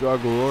are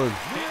struggling.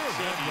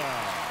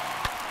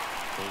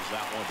 Goes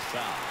that one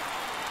foul.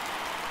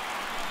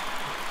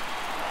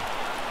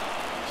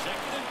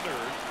 2nd and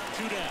 3rd,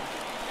 2 down.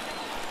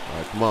 All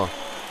right, come on.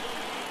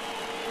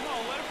 Come on,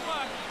 let him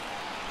fly.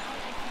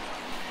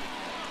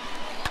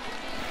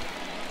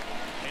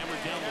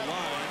 Hammered down the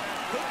line.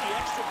 Put the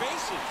extra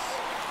bases.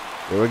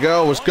 Here we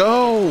go. Let's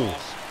go. Now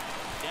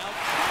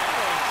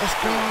Let's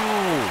go. 5-2.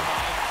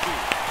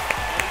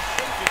 And he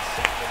should get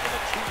second with a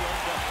 2-run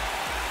double.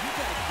 You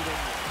gotta get in your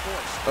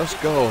course. Let's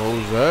go,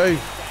 Jose.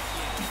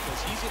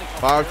 Because he's gonna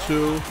come 5-2. first.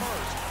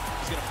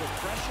 He's gonna put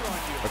pressure on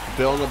you. Like a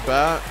bill on the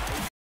bat.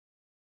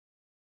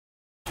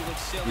 You look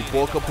silly. He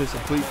woke up his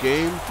complete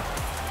game. Well,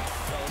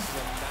 this is a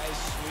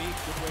nice sweep.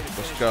 Good way to Let's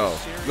finish go. the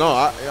series. No,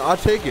 I'll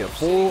take it.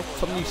 Full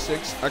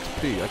 76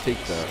 XP. I take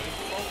that.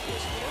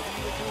 Focus.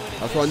 Whatever you were doing in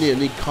That's what I need. I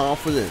need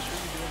confidence.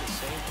 you're doing the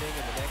same thing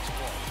in the next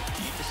one.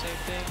 Keep the same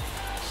thing.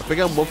 I think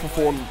I'm 1 for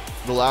 4 in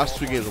the last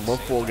 2 games. I'm 1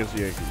 for 4 against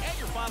the Yankees. And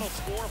your final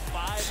score,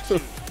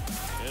 5-2.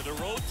 And the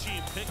road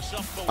team picks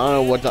up the I don't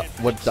know win what that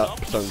and what picks that up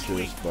the percentage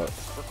sweep. is, but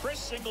For Chris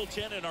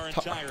Singleton and our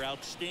entire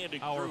outstanding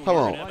crew come here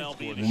on. at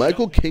MLB The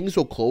Michael Show. King's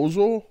a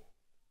closer?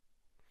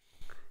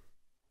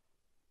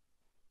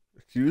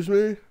 Excuse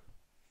me?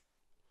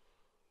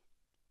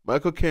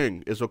 Michael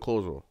King is a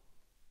closer.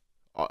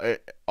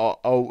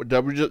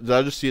 Did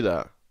I just see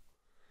that?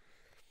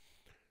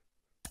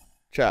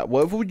 Chat,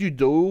 what would you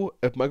do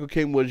if Michael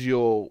King was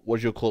your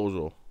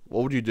closer?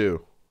 What would you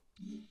do?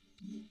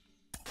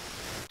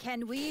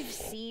 Ken, we've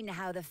seen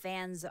how the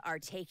fans are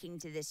taking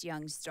to this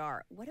young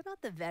star. What about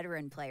the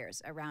veteran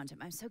players around him?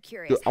 I'm so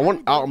curious. Dude, I How want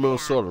do they out in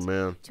Minnesota, react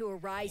man. to a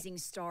rising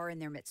star in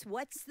their midst?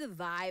 What's the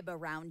vibe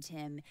around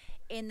him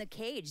in the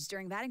cage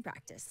during batting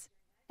practice?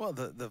 Well,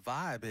 the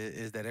vibe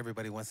is that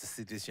everybody wants to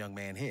see this young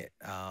man hit.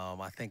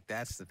 I think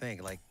that's the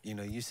thing. Like, you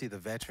know, you see the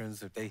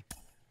veterans, if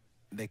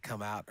they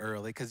come out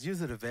early, because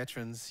usually the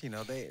veterans, you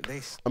know, they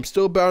I'm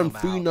still batting come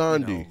out,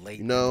 390. late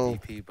You in know,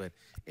 the DP, but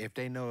if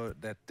they know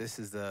that this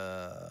is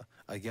a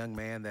young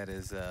man that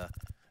is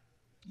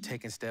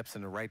taking steps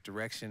in the right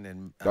direction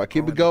and Gotta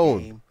keep it growing the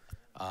going. game,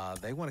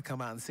 they want to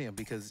come out and see him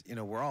because, you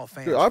know, we're all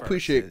fans. dude, I first.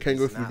 appreciate It's Ken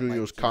Griffey not Jr.'s like,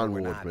 you know, kind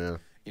we're words, not- man.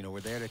 You know,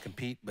 we're there to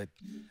compete, but,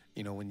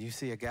 you know, when you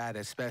see a guy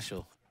that's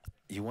special,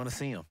 you want to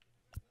see him.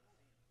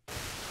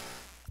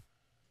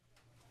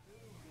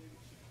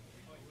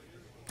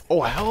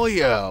 Oh, hell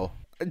yeah.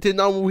 I did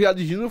not know we had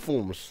these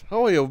uniforms.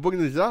 Hell yeah, we're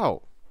bringing these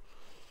out.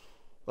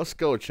 Let's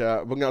go,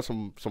 chat. Bring out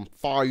some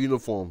fire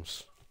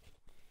uniforms.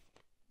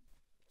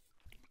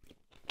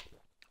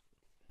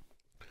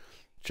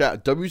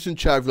 Chat, W's in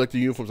chat if you like the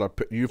uniforms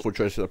uniform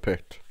choices I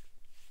picked.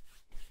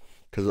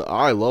 Because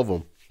I love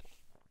them.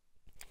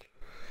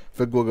 I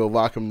think we're going to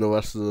rock them the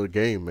rest of the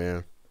game,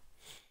 man.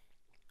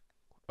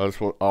 I just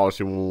want,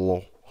 obviously, when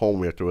we're home,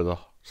 we have to wear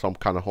some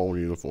kind of home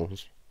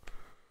uniforms.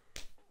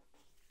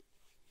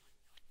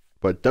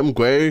 But them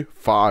gray,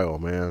 fire,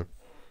 man.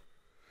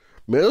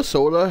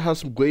 Minnesota has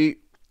some great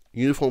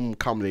uniform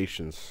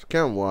combinations.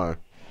 Can't lie.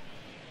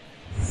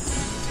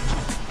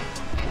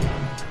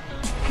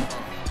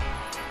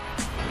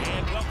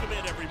 And welcome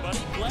in, everybody.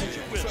 Glad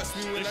you're with us. Trust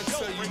me when I The show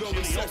tell you, brings no the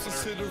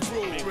exceptions to opener. the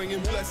rule. Bringing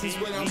blessings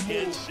when I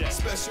move.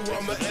 Special,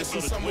 I'm an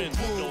essence, I'm a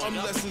rule. I'm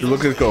lessons. You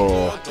look at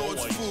go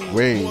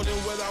Wayne. More than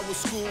when I was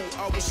school,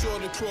 I was sure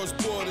to cross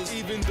borders.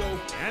 Even though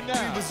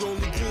we was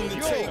only green to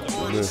take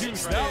orders.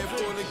 Stand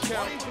for the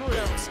count,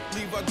 bounce,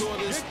 leave our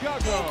daughters all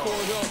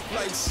caught up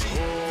like sheep.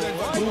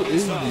 Who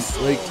is this?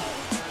 Like,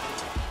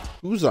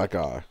 who's that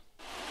guy?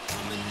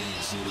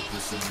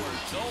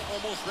 So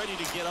almost ready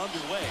to get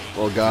underway.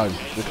 Oh God,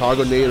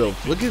 Chicago native.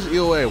 Look at his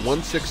EOA,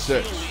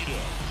 166. What do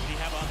you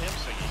have on him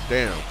singing?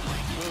 Damn.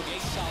 Boog,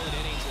 8 solid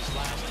innings his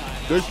last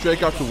time Good out.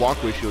 strikeout to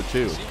walk ratio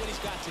too. See what he's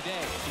got today.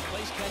 If he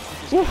plays catch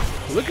with his Woo,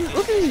 look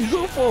at his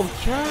uniform,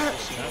 chat.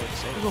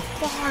 He's a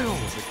file.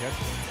 The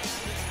catcher.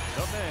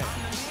 The man.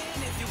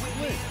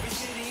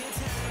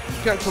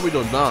 You can't tell me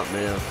they're not,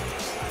 man.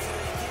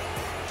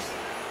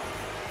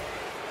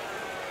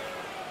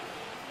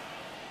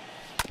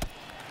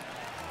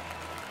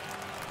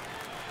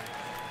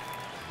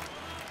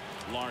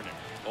 Larnach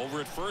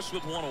over at first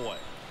with one away.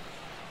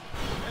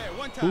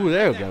 Who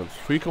there against?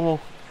 Freakable.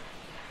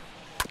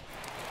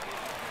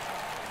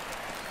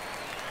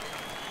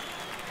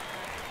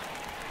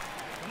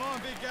 Come on,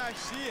 big guy,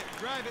 see it.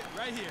 Drive it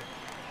right here.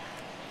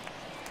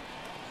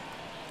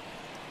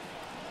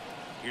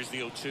 Here's the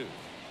 0-2.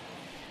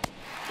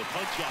 The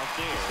punch out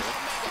there.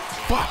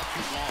 Fuck.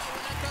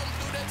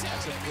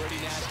 That's a pretty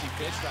nasty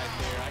pitch right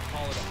there. I'd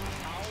call it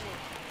a power.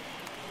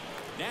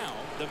 Now,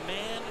 the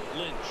man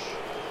Lynch.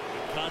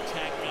 Good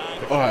contact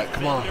guy. All right,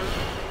 come on.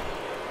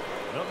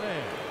 The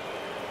man.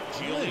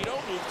 Giolito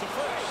moved to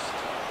first.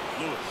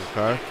 Lewis.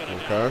 Okay, taking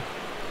it okay. down.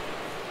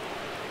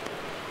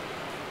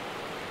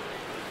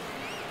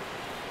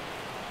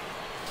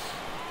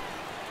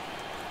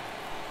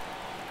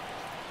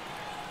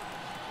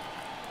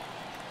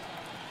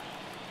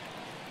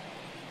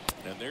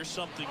 And there's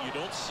something you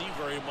don't see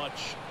very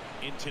much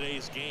in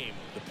today's game,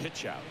 the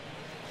pitch out.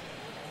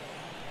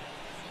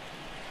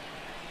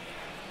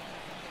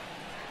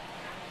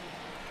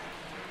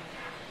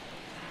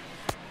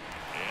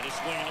 And a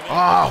swing and a miss.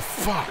 Oh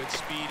fuck. Good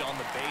speed on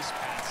the base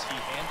pass. He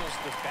handles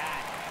the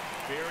bat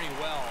very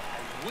well.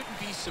 I wouldn't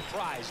be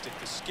surprised if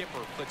the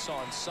skipper puts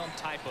on some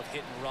type of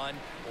hit and run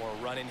or a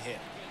run and hit.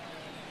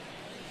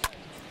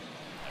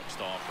 Next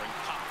offering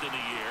popped in the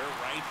air,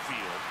 right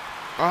field.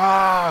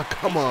 Ah,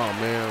 come on,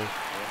 man. And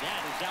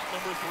that is out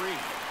number 3.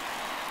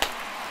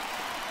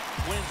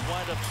 Twins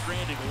wind up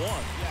stranding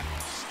 1.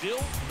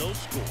 Still no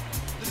score.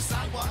 The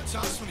sidewalk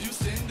talks from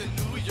Houston to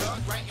New York,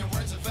 writing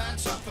words of Van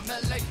Talk from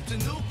LA to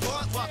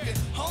Newport, walking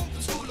home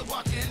from school to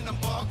walking on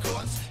ball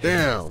courts.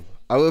 Damn.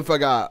 I would have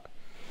forgot.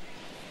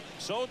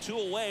 So 2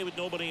 away with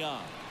nobody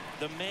on.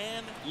 The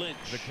man Lynch.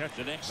 The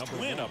catcher, next number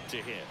twin 1. up to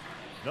hit.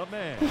 The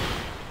man.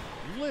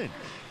 Lynch.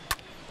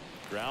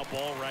 Ground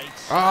ball right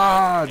side.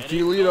 Ah, and it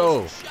Giolito.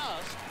 goes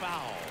just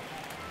foul.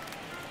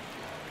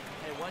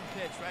 Hey, one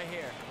pitch right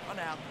here. On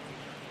out.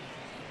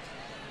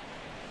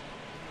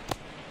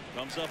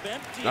 Comes up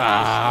empty.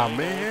 Ah, Swing,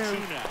 man.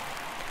 0-2 now.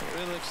 It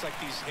really looks like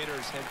these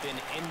hitters have been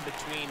in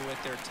between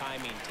with their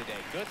timing today.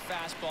 Good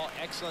fastball,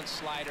 excellent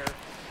slider,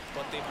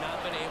 but they've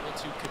not been able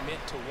to commit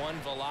to one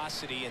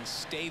velocity and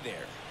stay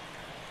there.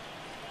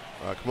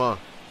 All right, come on.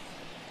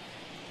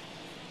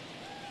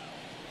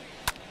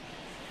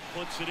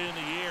 Puts it in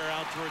the air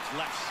out towards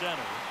left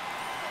center.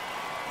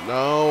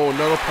 No,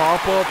 another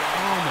pop up.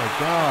 Oh my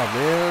God,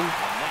 man. And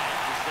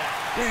that is that.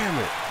 Damn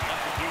it.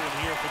 Nothing doing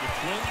here for the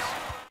Twins.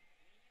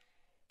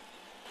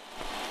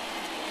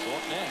 So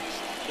up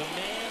next, the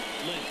man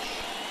Lynch.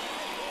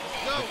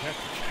 The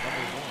catcher.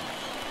 Number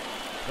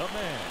 1. The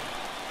man.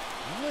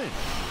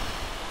 Lynch.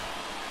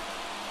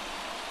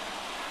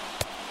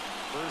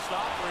 First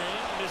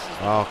offering, misses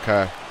the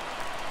Okay.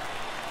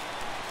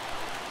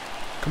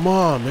 Come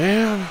on,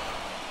 man.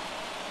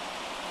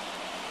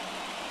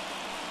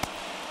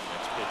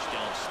 next pitch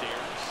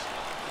downstairs.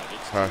 And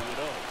it's Huh.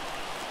 2-0.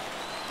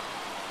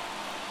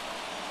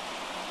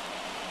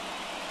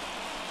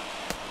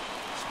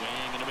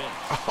 Swing and a miss.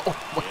 Oh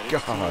my And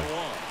it's God.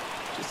 2-1.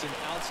 Just an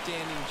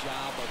outstanding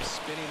job of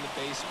spinning the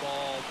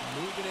baseball,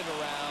 moving it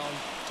around,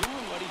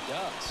 doing what he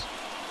does.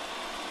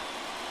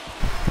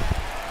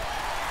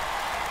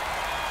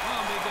 Come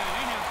on, big guy,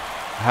 right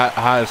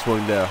now. High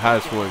swing there. High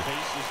swing.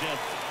 Base is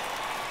empty.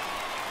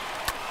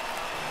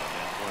 And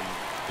that one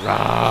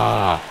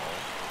Ah.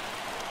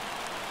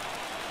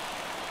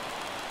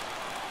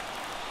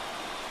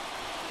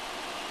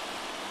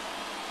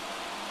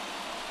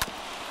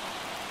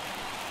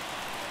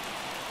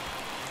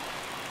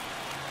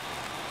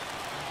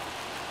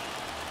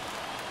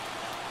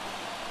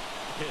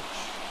 pitch.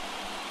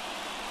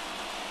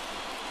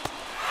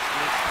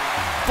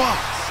 Fuck.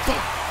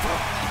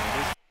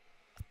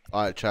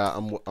 All right, chat.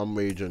 I'm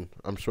raging.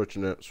 I'm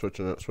switching it.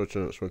 Switching it.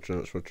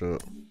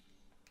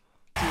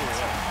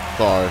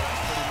 Sorry.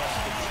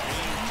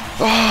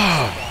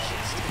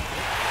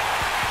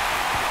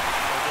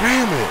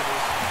 Damn it.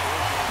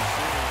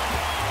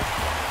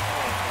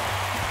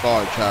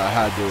 Sorry, Chad. I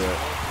had to do it.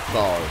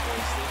 Sorry.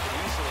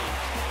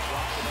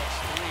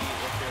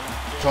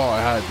 Sorry,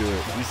 I had to do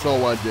it. You saw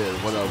what I did.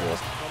 Whatever. A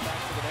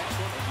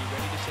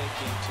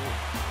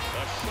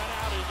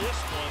shutout in this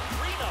one.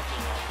 3-0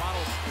 our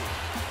final score.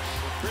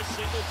 For Chris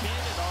Singleton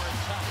and our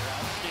entire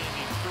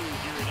outstanding crew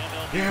here at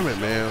MLB. Damn it,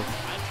 man.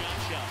 I'm John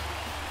Shelton.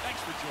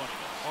 Thanks for joining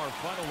us. Our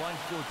final line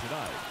score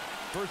tonight.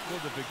 First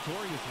for the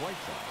victorious White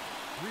Sox.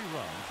 3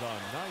 runs on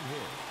 9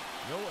 hits.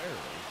 No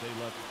errors. They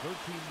left 13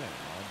 men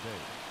on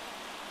base.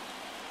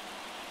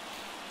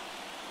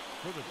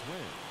 For the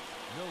Twins,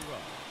 no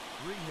runs,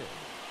 3 hits,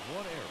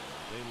 1 error.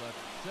 They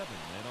left 7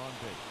 men on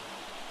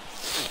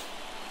base.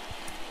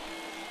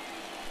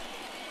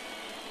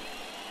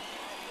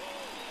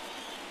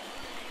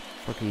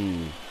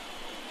 Fucking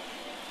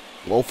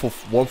 1 for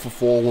 4, 1 for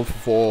 4,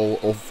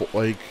 0 for,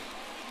 like,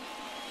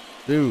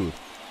 dude,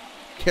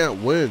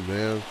 can't win,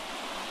 man.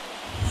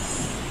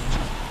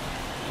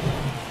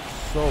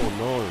 So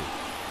annoying.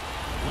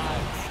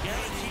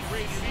 Guaranteed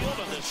rate field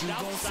on the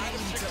south side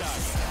of Chicago.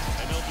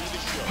 MLB The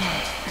Show.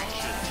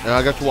 And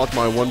I got to watch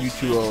my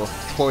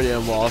 1v2 Troy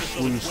and Ross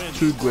lose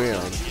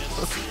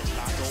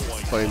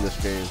 $2,000 playing this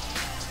game.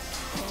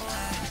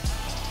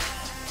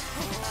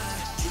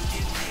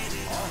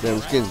 Damn,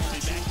 this game.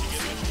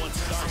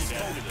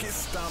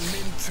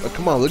 Oh,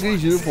 come on, look at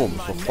these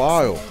uniforms. For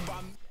file.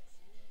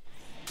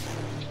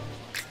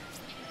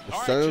 The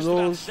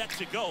Senators. Set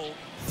to go.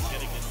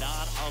 Getting a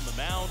nod on the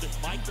mound,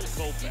 Michael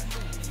Kopech.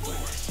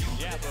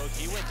 Yeah, Boog,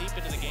 he went deep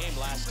into the game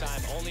last time,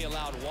 only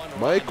allowed 1 run.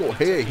 Michael,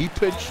 hey, he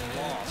pitched.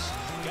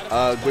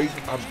 Great.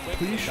 I'm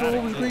pretty sure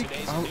it was great.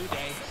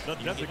 The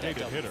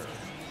designated hitter.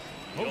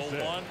 Jose.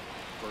 0-1.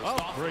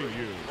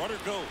 Abreu. Runner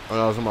goes. Oh,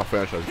 that was in my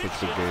franchise. Pitched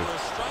the game.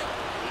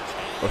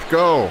 Let's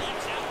go.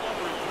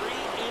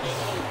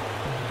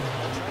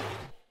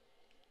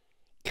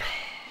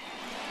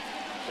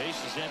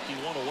 Base is empty,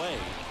 1 away.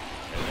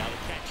 And now the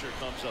catcher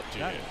comes up to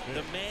him.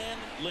 The man,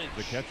 Lynch.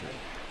 The catcher.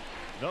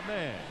 The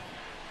man,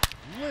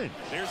 Lynch.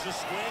 There's a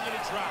swing and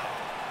a drop.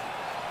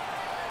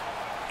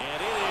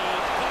 And it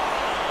is gone.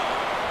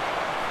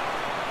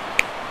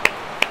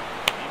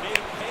 He made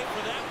him pay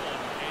for that one.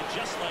 And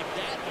just like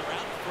that, they're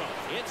out in front.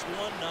 It's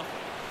 1-0.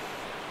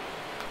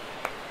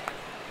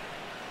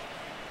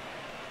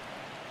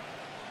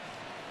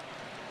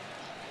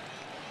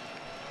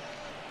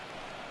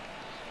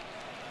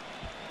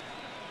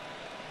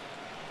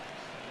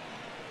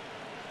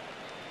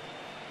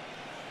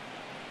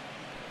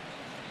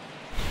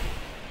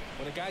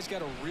 When a guy's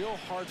got a real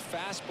hard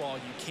fastball,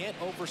 you can't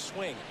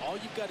overswing. All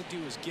you've got to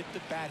do is get the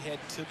bat head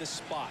to the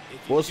spot. If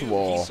you First do, of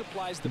all, he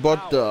supplies the he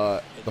brought power,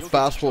 the and you'll get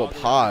fastball up stronger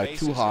high, bases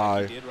too like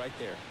high. he did right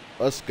there.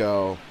 Let's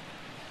go.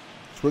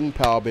 Swing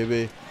power,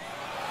 baby.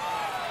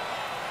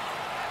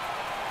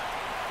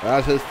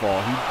 That's his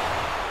fault.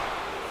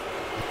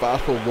 The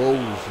fastball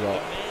rolls The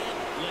up.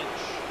 man,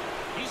 Lynch.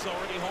 He's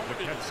already The homered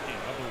in this catcher.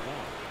 game. Number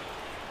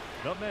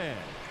 1. The man,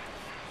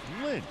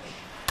 Lynch.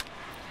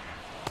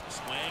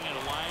 Swing and a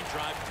line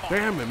drive. Caught.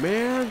 Damn it,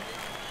 man.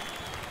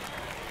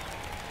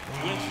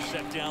 Twins are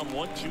set down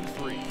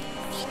 1-2-3.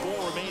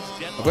 Score remains I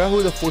deadlocked. forgot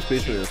who the fourth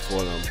baseman is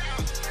for them.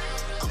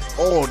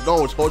 Oh,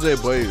 no, it's Jose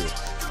Abreu.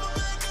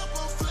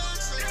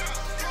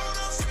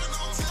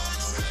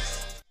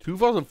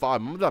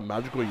 2005, remember that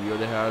magical year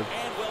they had? And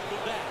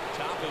welcome back.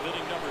 Top of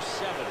inning number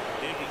 7.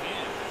 Digging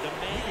in. The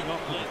Leading man, off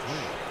for the Lynch.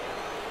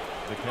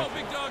 Twins. The catcher.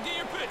 big dog, get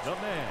your pitch. The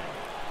man,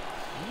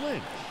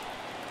 Lynch.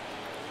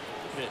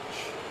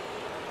 Pitch.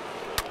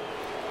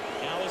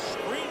 Now a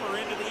screamer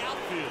into the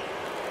outfield.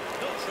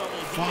 No trouble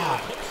here.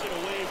 Puts it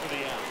away for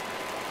the out.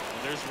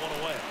 And there's 1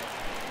 away.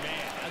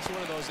 Man, that's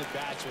one of those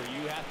at-bats where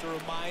you have to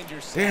remind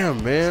yourself.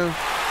 Damn, man.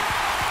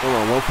 Hold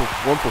on, one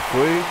for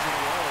 3.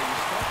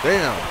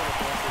 Damn.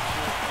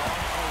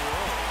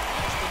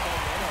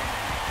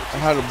 I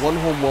had 1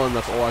 home run.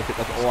 That's all I could.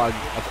 That's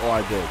all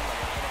I did.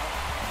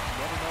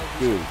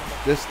 Dude,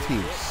 this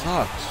team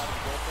sucks.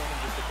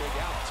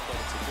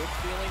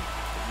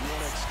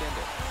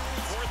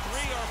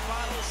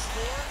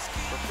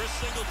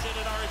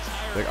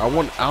 Like, I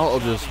want out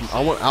of this.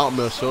 I want out of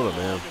Minnesota,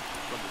 man.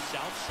 From the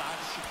south side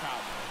of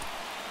Chicago.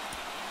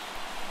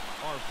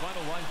 Our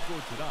final line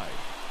score tonight.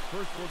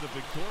 First for the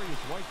victorious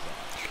White Sox.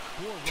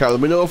 4 runs. Chat, let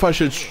me know if I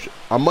should.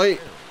 I might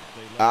They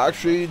left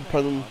actually, 1 man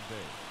depending- on base.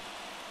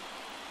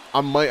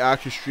 I might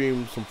actually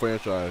stream some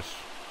franchise.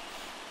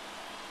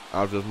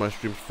 I'll just might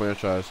stream some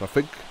franchise. I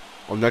think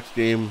on next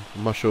game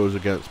my show is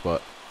against,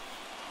 but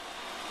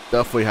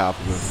definitely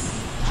happening.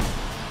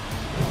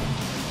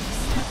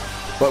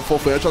 But for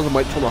franchise, I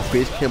might turn my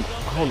face cam.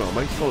 I don't know. I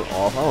might turn it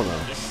off. I don't know.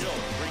 This show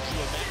brings you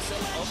a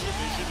matchup of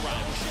division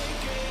rivals.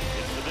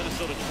 It's the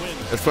Minnesota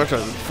Twins. It's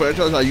franchise.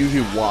 Franchise, I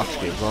usually watch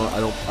games.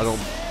 I don't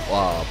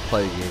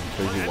play games.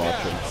 I usually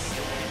watch them.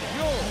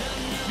 Your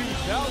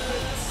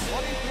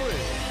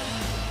 2023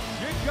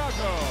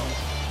 Chicago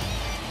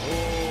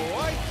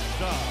White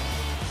Sox.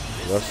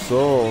 That's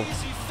so.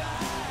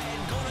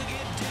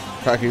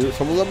 Can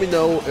someone let me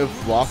know if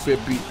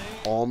Lafayette beat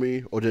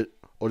Army or did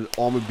or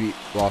Army beat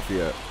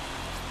Lafayette?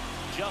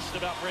 Just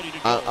about ready to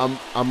go.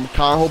 I'm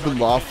kind of hoping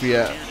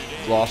Lafayette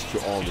lost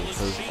to Army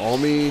because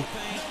Army,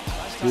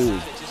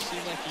 dude,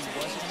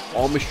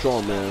 Army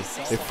strong, man.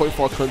 They fight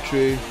for our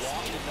country.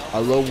 I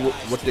love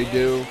what they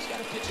do.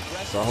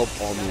 So I hope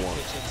Army won.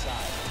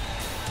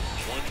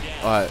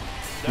 All right,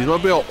 these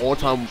might be our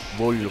all-time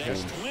world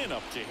uniforms.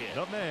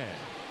 The man,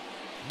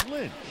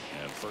 Lynch.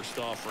 And first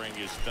offering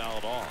is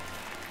fouled off.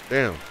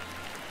 Damn.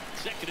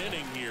 Second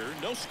inning here,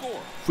 no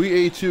score.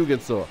 382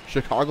 against the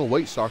Chicago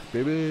White Sox,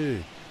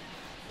 baby.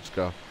 Let's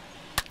go.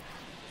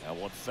 That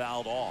one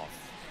fouled off.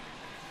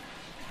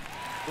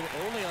 A little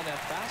early on that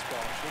fastball.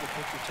 I'm sure the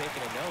pitcher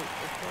taking a note.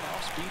 Look for an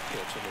off-speed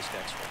pitch in this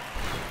next one.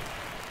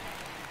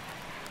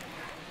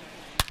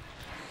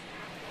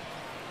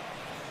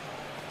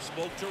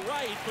 Spoke to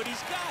right, but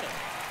he's got it.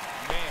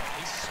 Man,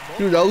 he's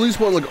smoking. Dude, at least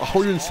went like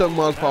 107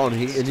 miles per hour and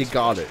he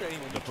got it.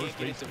 The first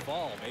base to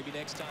fall. Maybe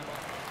next time on.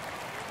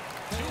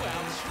 2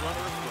 outs, runner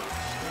at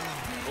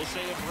first. We'll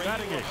say a break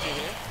Batting to it.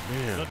 hit.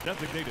 Man. The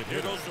designated Here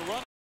hitter. goes the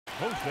run.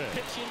 Jose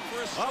Pitching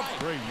for a strike.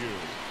 Abreu.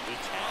 The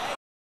tag.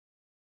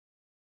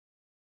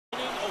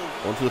 Inning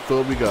over. On to the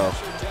field we go.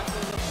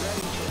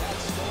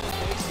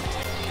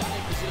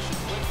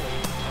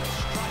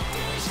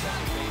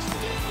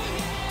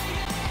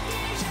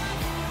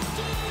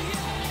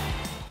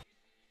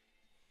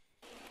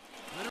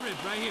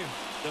 Right here.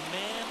 The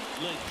man,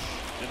 Lynch.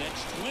 The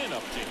next twin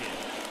up to him.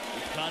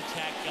 The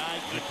contact guy,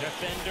 good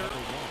defender.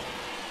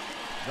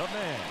 The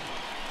man,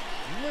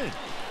 Lynch.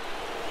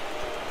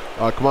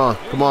 All right, come on,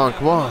 come on,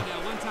 come on.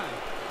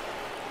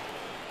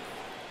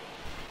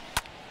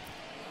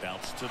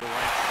 Bounce to the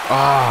right.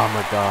 Oh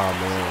my God,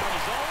 man.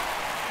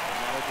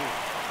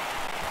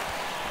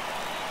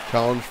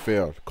 Challenge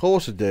failed. Of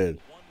course it did.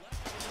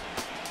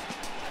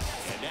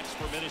 And next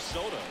for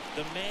Minnesota,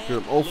 the man.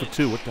 Dude, I'm 0 for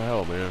 2. What the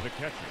hell, man? The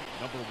catcher,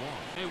 number 1.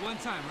 Hey, one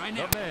time, right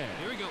now. The man.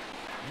 Here we go.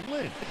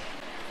 Lynch.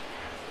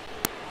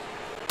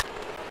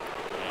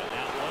 And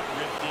that one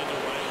ripped into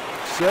right.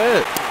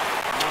 Set.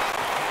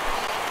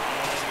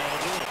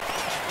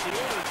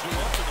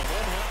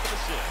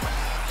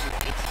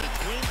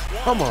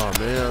 Come on,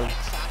 man.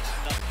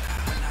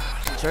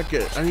 Check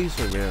it. I need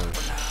some, man.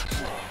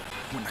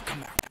 When I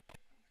come out.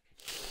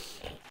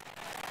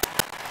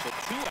 So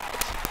 2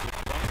 outs.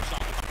 Runners on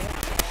the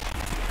corner.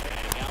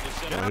 And now the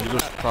center. Man, he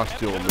just cross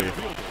deal with me.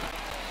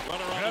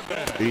 Runner on the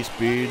bench. 8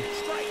 speed.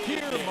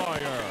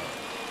 Kiermaier.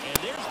 And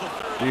there's the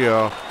third.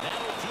 Yeah.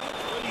 That'll do it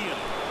for the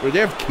inning. Wait, they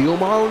have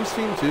Kiermaier on this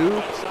team too?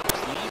 White Sox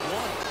lead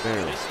 1.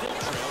 Damn. They still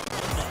trail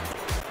 1-0.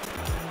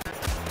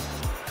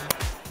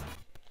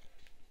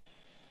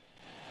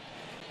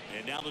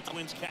 And now the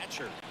Twins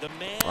catcher, the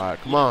man. All right,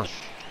 come on.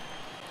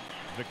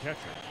 The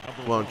catcher,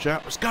 number Come on, 1.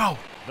 chat. Let's go.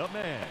 The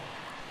man,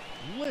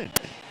 Lynch.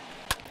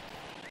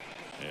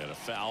 And a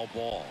foul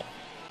ball.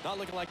 Not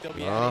looking like they'll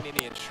be adding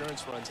any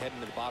insurance runs heading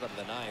to the bottom of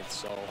the 9th,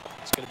 so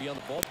it's going to be on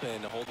the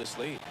bullpen to hold this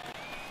lead.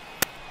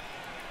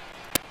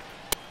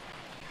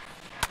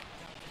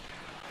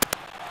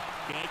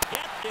 Can't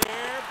get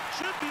there.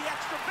 Should be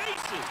extra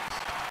bases.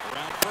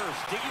 Around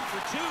first, digging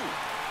for 2.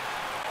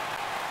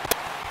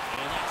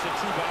 And that's a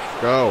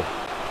 2-bagger. Go.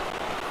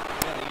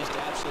 Yeah, they just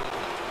absolutely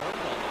turned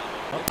on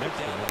that. Up next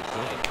to Down the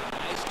Minnesota. line.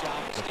 Nice job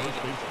of The staying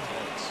first in baseman.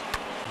 defense.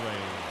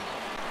 Trey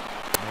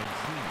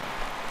Mancini.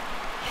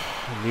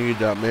 I need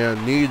that,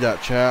 man. Need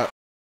that, chat.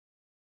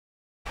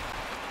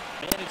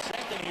 Man in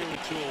second here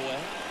with 2 away.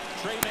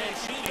 Trey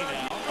Mancini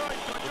now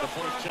for the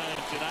first time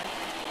tonight.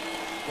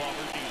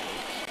 Bomber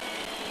dealers.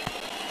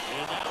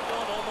 And that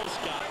one almost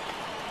got it.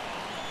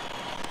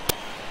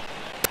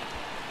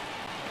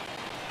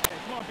 Hey,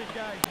 come on, big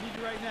guy. Need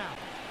you right now.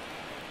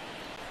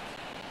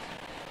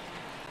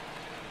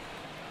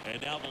 And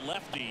now the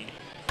lefty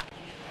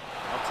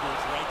up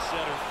towards right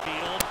center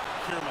field.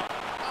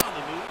 Kiermaier on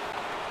the move.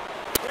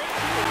 Great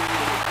field.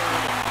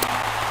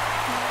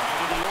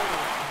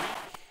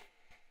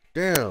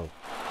 Damn.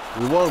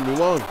 We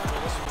won.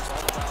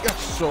 Yes,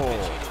 so.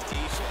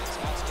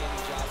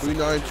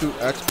 392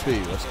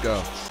 XP. Let's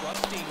go.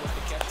 Trusting what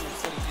the catcher is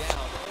putting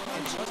down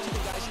and trusting the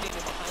guys standing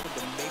behind him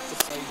to make the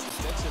plays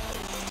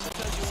defensively.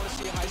 Sometimes you want to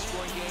see a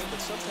high-scoring game, but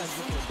sometimes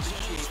you can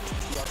appreciate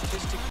the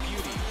artistic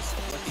beauty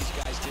of what these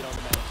guys did on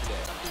the mound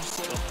today.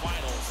 The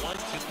final 1-0.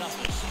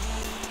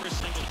 Chris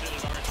Singleton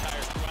and our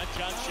entire squad.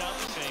 John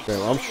Shelby saying.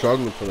 Damn, I'm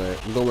struggling today.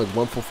 I'm going like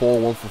 1 for 4,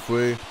 1 for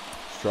 3.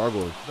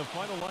 Struggling. The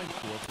final line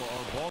score for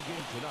our ball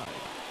game tonight.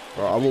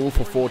 I'm 1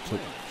 for 4 to.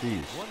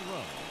 Jeez. 1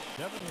 run,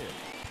 7 hits,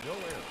 no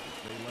errors.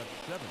 They left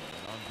 7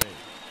 men on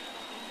base.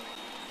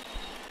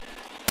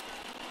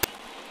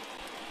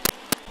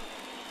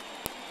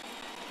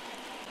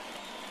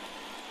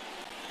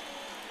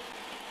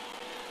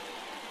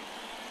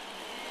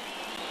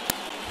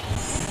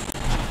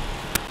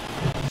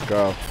 Let's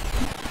go.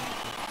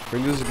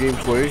 Bring this to game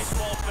 3.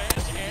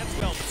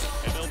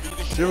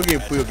 Is it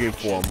game 3 or game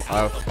 4?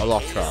 I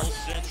lost track.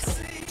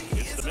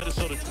 It's the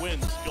Minnesota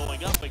Twins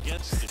going up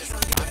against the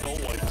Chicago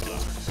White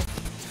Sox.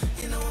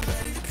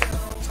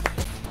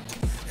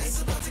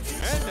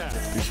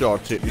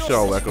 You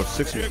saw record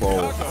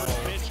 64.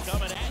 Pitch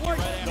coming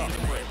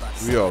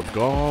We are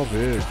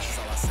garbage.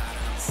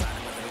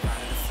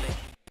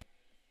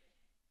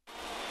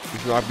 We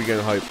should not be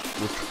getting hyped.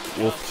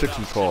 We're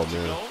 6-12,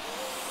 man.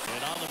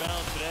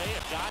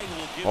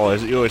 Oh,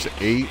 is it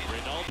 8?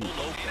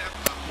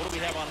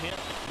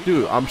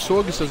 Dude, I'm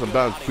so good since I'm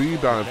batting 3,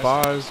 batting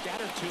 5.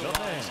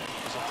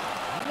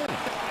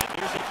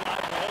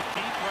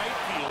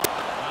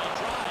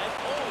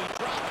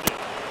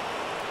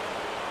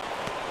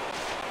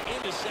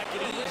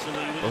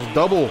 That's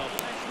double.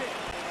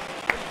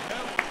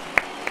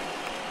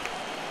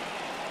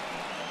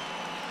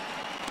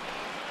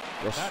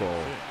 That's so.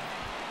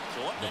 So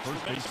up next for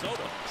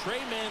Minnesota,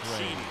 Trey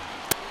Mancini.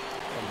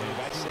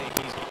 I say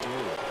he's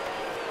due.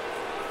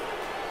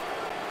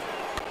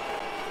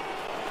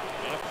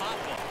 And a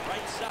pop-up,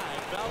 right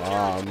side.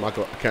 Foul I'm not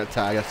gonna, I can't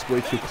tag. That's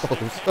way too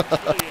close.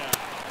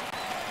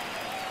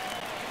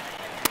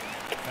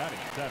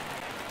 Batting 7,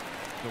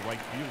 the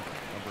right fielder,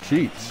 number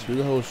Sheets. 19, Who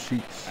the hell is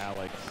Sheets?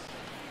 Alex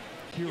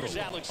Here's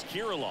Kirilloff. Alex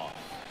Kirilloff.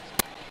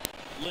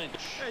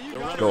 Lynch. The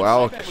Go, runner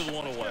Alex. with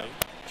one away.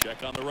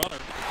 Check on the runner.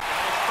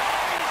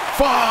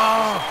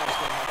 Fuck!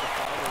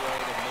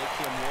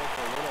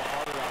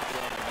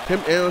 Tim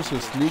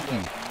Anderson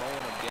sneaky.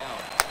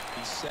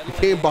 He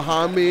came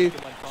behind me,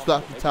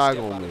 slapped the tag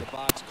on me.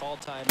 Call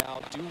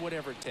timeout, do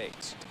whatever it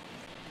takes.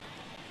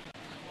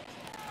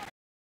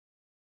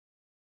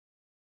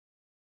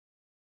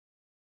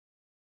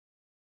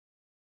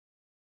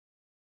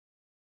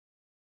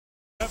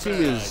 This team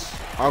is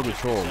out of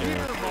control,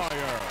 man. The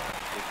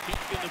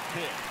kick in the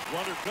pit.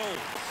 Runner goes.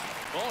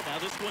 Oh, now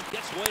this one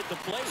gets away at the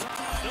plate.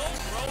 No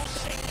throw,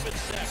 safe at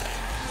second.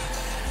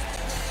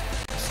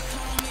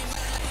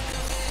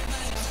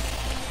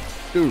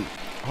 Dude,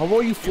 how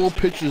about you 4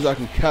 pitches I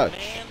can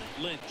catch? Man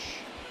Lynch.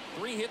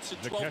 3 hits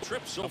and 12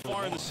 trips so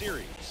far in the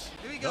series.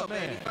 Here we go,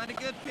 baby. Find a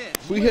good pitch.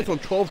 3 hits on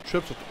 12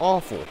 trips, that's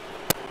awful.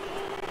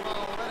 Come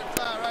on, let it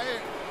fly right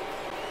here.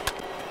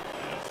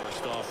 And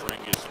first offering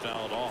is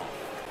fouled off.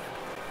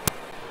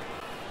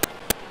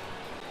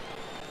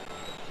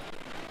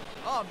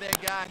 Oh, big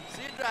guy.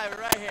 See your driver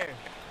right here.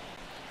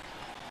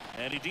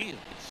 And he deals.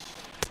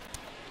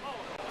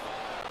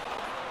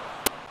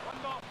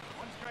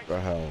 The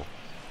hell.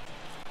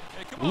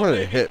 Hey, come I'm on, ready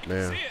to baby. hit,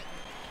 man. See it.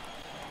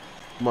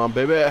 Come on,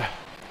 baby.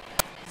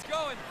 It's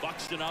going.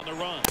 Buxton on the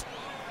run.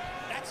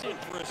 That's in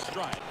for a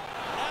strike.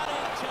 Not in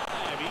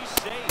time. He's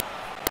safe.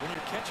 When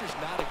your catcher's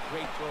not a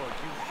great thrower,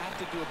 you have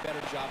to do a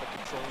better job of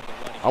controlling the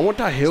running. I want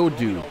that Hill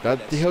dude.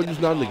 That the Hill dude's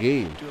not in the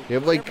game. They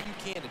have like,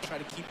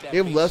 they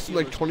have less than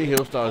like 20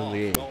 Hill stars in the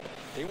game. Well,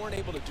 they weren't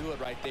able to do it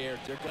right there.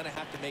 They're going to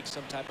have to make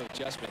some type of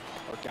adjustment,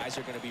 or guys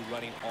are going to be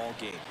running all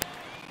game.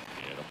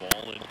 And a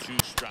ball in 2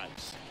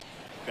 strikes.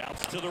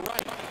 Bounce to the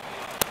right.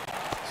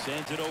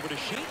 Sends it over to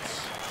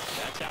Sheets.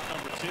 That's out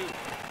number 2.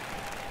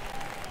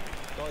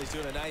 Well, he's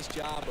doing a nice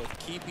job of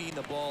keeping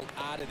the ball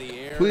out of the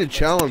air. Clear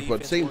challenge, but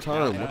at the same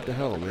time, what the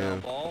hell,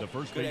 man? The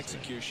first Good baseman.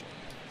 execution.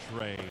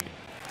 Trey.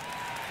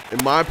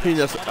 In my opinion,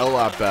 that's an L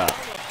at bat.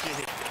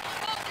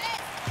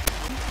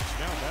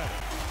 Now batting.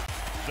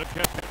 The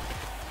catcher.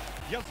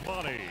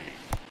 Yasmani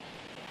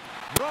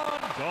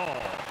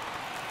Grandal.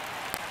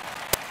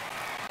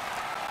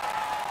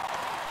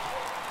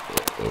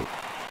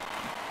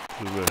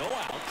 No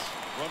outs.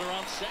 Runner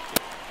on second.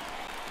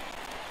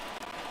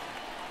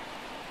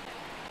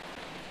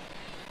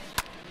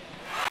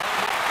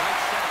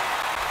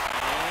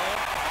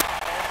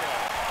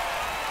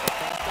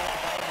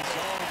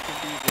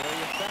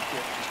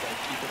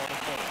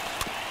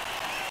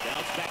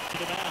 Bounce back to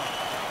the mound.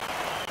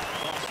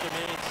 Toss to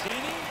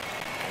Mancini.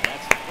 And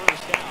that's the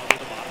first out in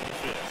the bottom of the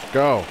 5th.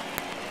 Go.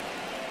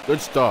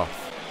 Good stuff.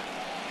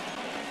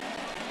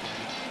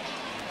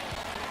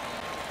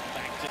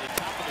 Back to the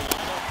top of the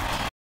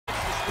lineup.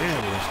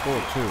 Damn, we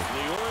scored too.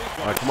 Leori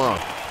All right, come on.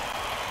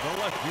 The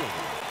left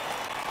fielder.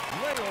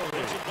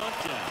 There's a bunt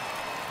down.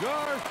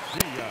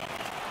 Garcia.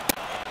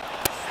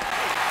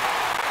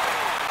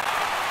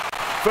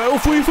 Fail,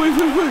 free. Let's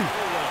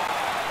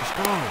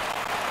go.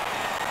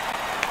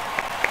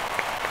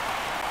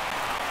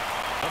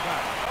 The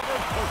back. Number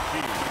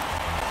 14.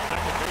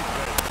 Second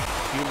baseman.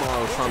 Kilmar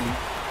was trying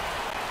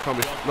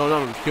to, no,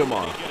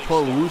 Kilmar.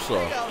 Pulling Russo.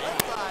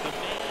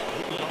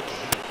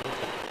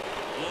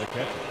 The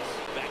catcher.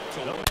 Back to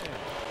The work. man.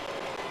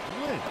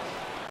 Lynch.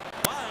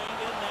 Line,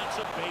 and that's a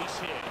base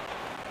hit.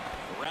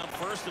 Around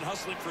first and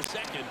hustling for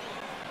second.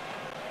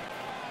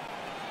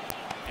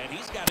 And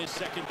he's got his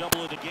second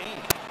double of the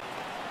game.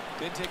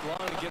 Didn't take long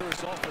to get a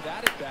result for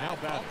that at bat. Now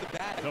batting. Off the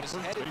bat, The it was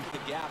first headed baseman. for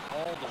the gap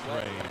all the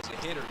way. Trey. As a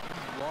hitter,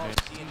 you love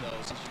seeing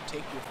those as you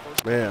take your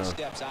first Man.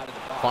 steps out of the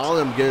box.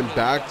 Finally, I'm getting Really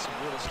back got some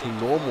real to estate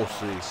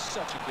normalcy.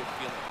 Such a good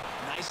feeling.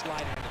 Nice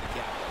line into the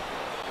gap.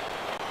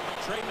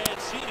 Trey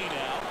Mancini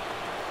now.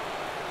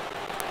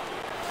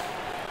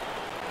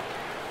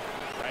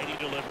 Righty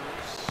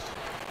delivers.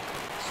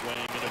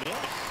 Swing and a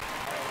miss.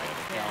 And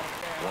the count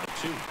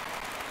 1-2.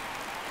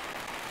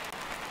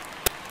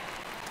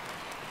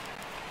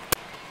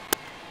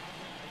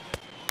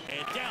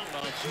 And down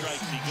on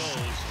strikes he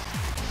goes.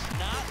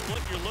 not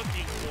what you're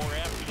looking for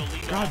after the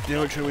lead. God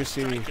damn it, Jimmy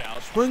Sini.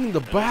 Swing the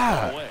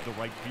bat. The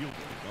right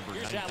fielder, number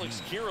Here's 19.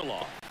 Alex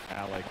Kirilloff.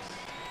 Alex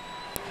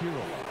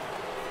Kirilloff.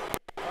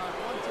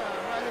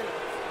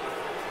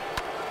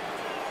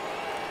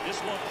 This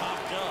one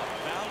popped up.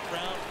 Found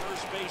ground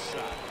first base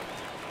side.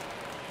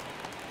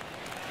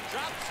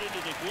 Drops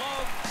into the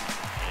glove.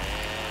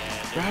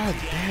 God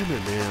damn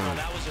it, man.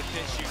 That was a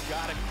pitch you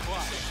got to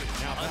crush.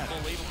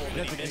 Unbelievable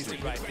that he missed it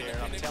right there.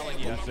 I'm telling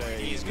you,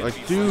 he's going to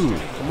Like, be dude,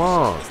 come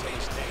on.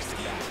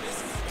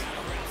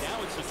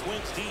 Now it's the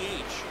Twins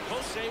DH,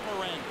 Jose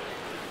Miranda.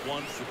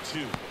 1 for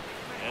 2.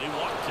 And he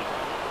walked it.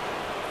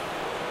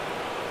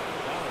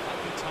 Well, it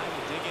might be time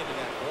to dig into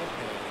that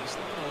bullpen. He's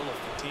looking a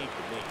little fatigued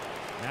to me.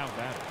 Now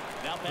batting.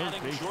 Now batting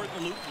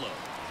Jordan Luplow.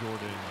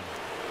 Jordan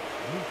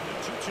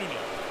Luplow. 2-2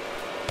 now.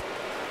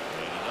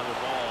 And another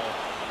ball.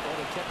 Well,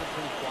 they kept it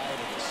pretty quiet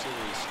in this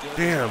series. Still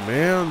Damn,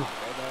 man.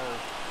 although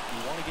you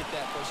want to get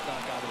that first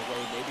knock out of the way,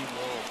 maybe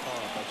more will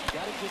come. But you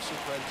got to give some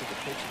credit to the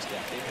pitching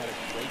staff. They've had a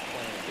great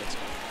plan against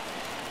him.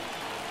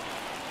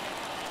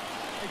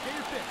 Hey, get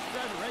your pitch.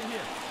 Grab it right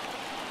here.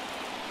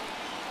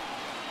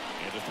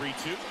 And a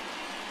 3-2.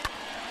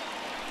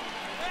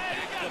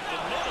 Back up the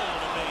middle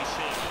and a base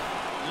hit.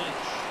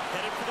 Lynch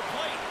headed for the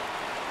plate.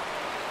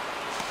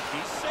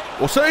 He's safe.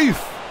 Well, safe.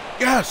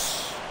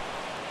 Yes.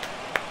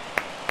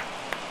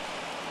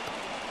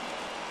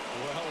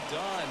 Well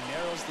done.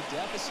 Narrows the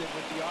deficit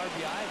with the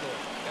RBI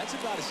there. That's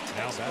about as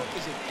textbook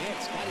as it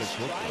gets. Got his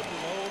stride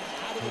low,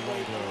 out of the way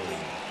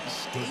early. He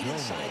stayed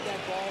inside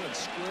that ball and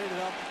squared it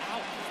up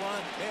out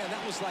front. Man,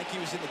 that was like he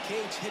was in the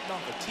cage hitting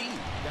off a tee.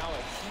 Now a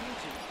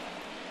huge...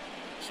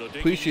 So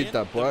Appreciate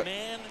that, Brett.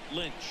 Man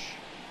Lynch.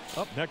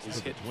 Up next is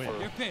the hit Twins. for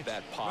Your pitch.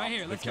 that pop. Right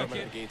here, let's go, Coming out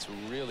kid. of the gates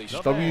really Not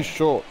strong. W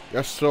short.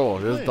 Yes, sir.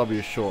 It is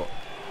W short.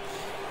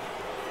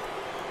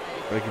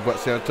 Thank you, Brett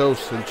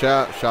Santos in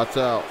chat. Shouts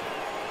out.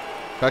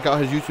 Check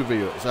out his YouTube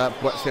video. It's at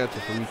Brett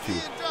Santos on YouTube.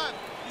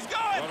 He's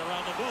going. Run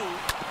around the move.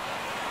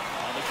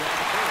 On the ground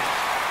to third.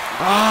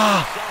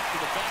 Ah! Himself to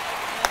the back,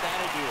 and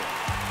that'll do it.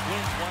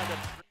 Twins wind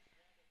up.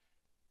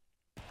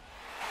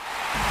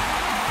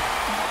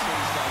 That's what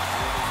these guys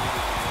really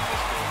needed to win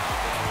this game.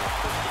 They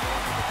were pushed them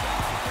over the back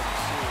to win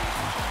the series,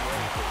 which is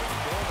great. But when you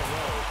go on the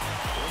road,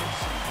 they're in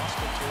some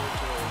hostile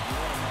territory. You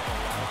want to have a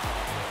lot of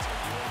confidence,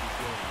 and you want to be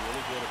feeling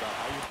really good about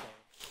how you're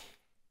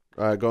playing.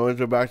 All right, going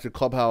to back to the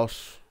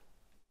clubhouse.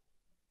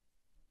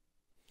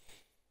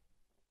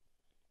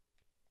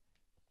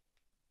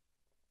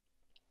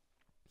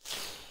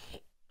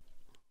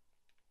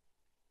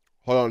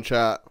 Hold on,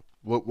 chat.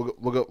 We'll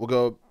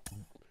go.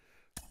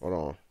 Hold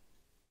on.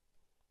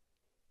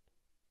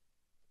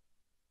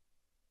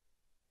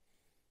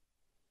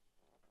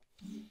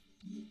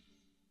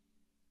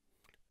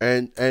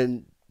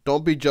 And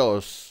don't be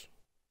jealous.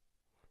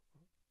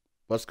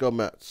 Let's go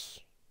Mets.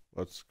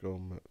 Let's go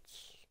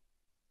Mets.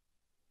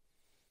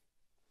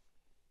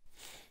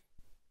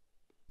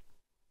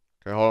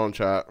 Okay, hold on,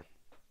 chat.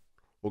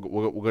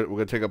 We're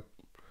gonna take a.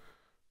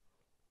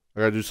 I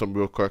gotta do something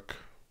real quick.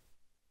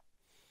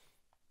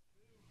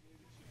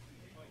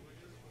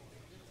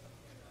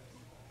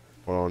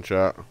 Hold on,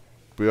 chat.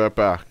 Be right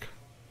back.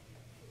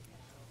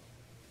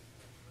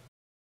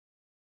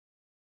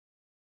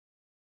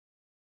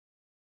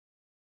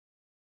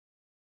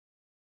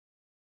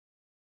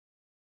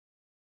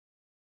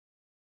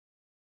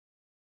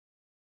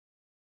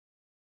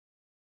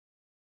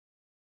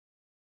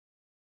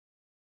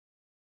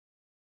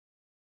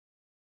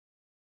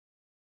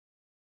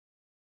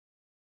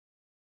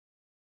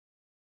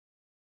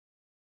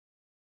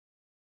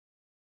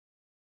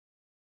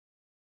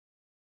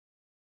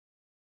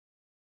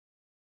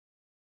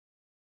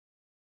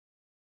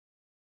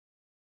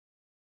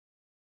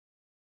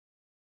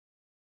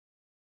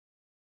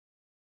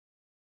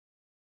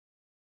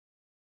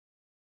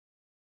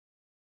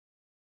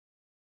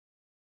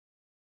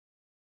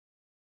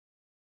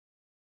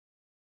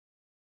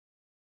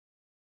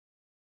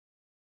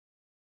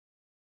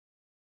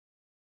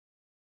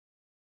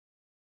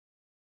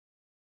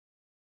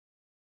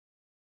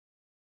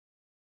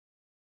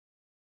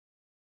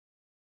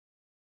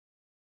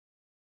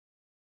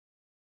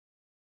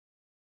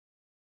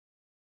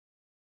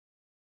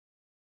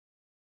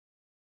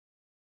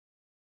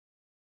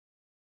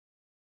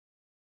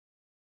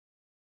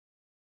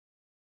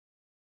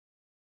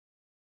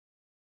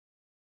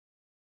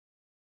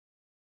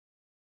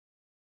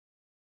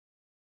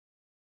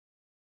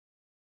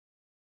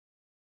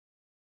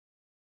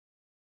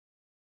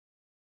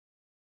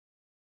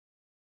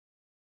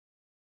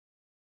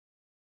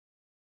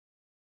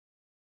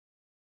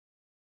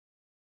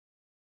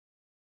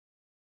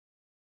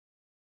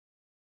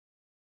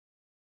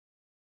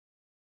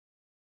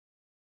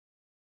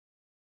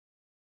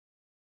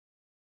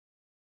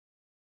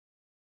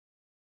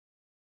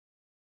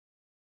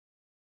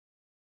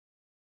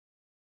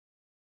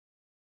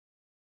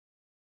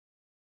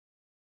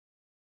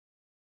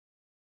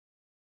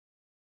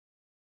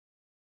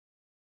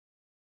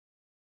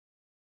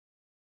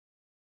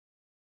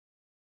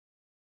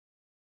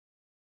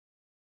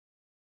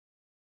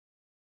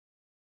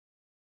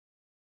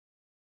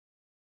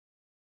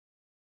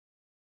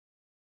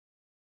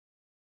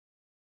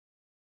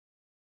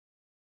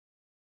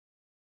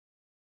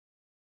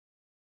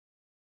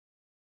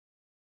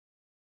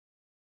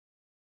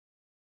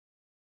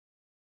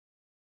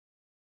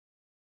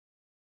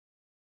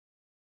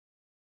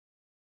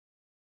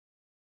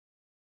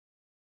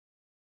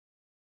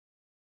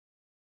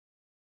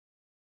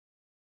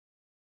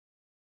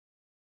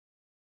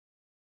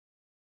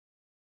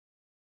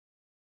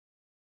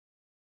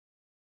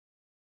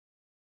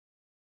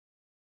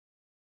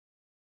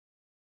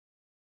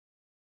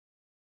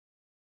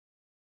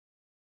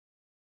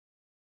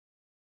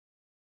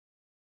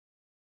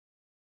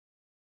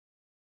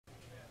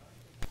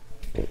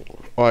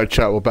 Alright,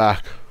 chat, we're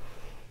back.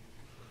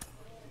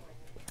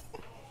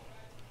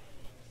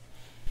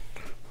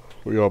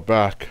 We are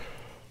back.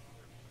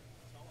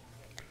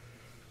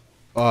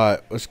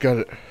 Alright, let's get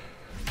it.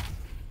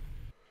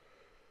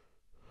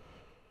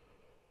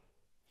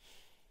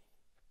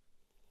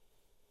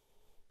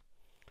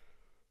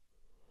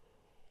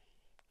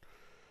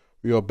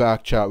 We are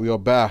back, chat. We are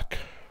back.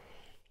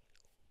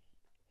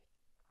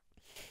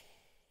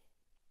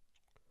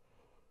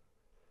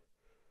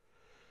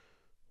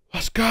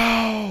 Let's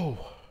go.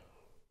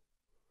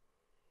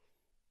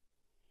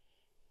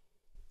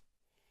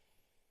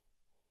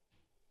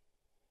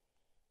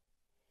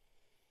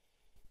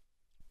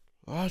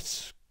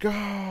 Let's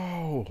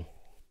go.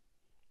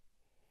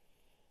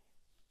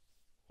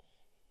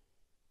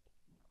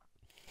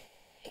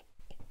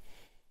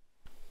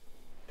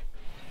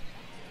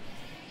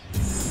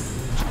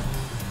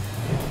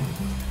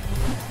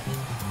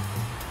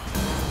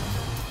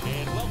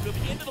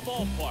 Into the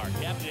ballpark.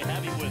 Happy to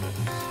have you with us.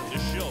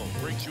 This show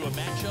brings you a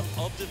matchup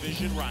of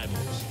division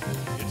rivals.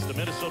 It's the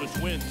Minnesota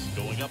Twins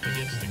going up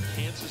against the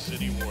Kansas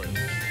City Royals.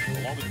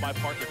 Along with my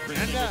partner Chris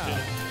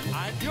Singleton,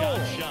 I'm John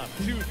Schaub.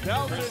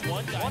 Chris,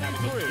 one guy having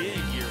a big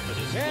year for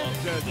this club.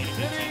 Kansas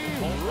City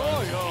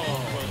Royals.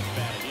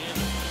 Batted in,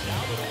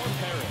 Salvador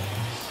Perez.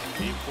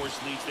 He, of course,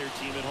 leads their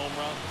team in home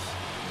runs.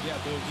 Yeah,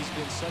 Boog, he's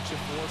been such a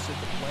force at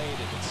the plate,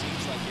 and it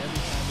seems like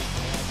every time he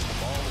grabs the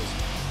ball is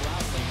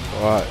traveling in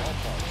the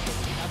ballpark. So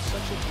when you have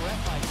such a threat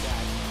like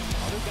that,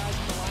 other guys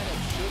in the lineup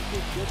should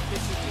get good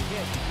pitches to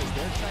hit because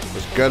they're trying to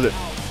get it.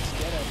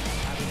 Instead of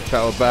having a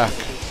Chat, we're back.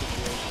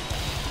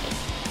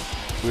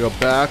 We are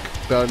back,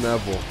 better than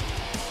ever.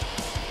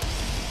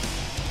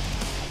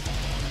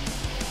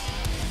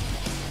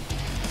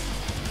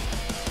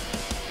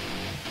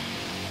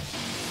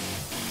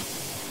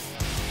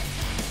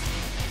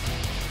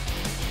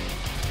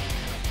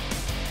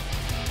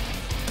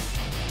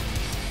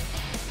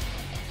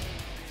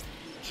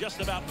 Just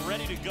about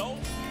ready to go.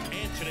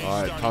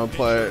 Alright,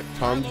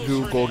 time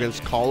to go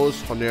against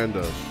Carlos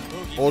Hernandez.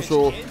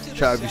 Also,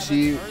 chat, if you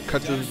see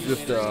catchers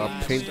with the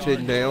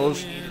painted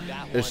nails,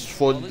 it's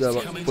for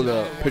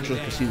the pitchers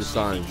can see the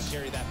signs.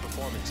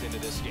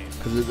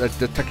 Because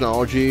the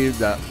technology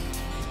that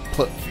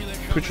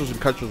pitchers and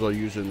catchers are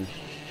using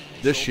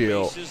this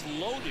year,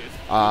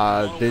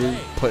 they didn't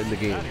put in the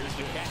game.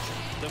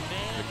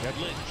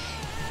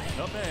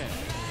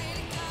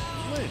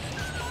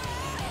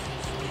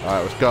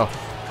 Alright, let's go.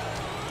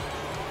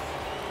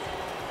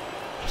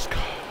 Let's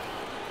go.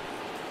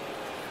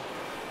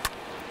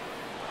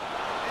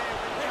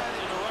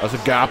 That's a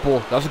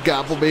gapple. That's a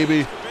gapple,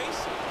 baby.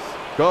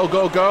 Go,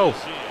 go, go.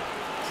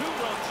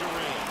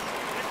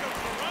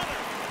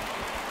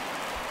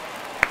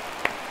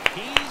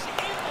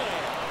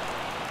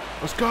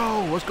 Let's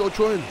go. Let's go,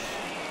 Twins.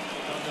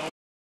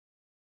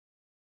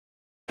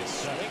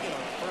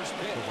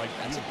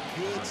 That's a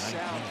good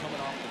sound coming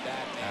off the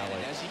bat, man.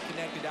 And as he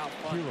connected out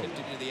front, pipped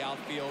it into the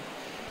outfield,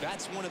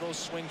 that's one of those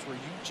swings where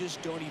you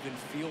just don't even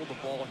feel the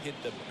ball hit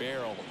the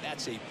barrel.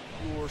 That's a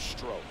pure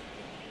stroke.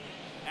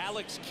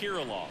 Alex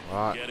Kirilloff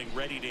getting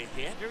ready to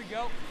hit. Here we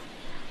go.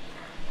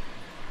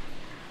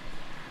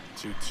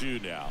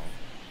 2-2 now.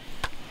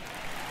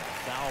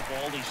 Foul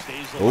ball, he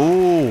stays alive.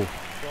 Ooh.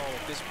 Well,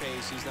 at this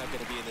pace, he's not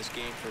going to be in this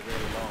game for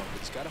very long.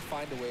 He's got to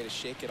find a way to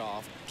shake it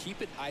off,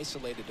 keep it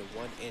isolated to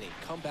one inning,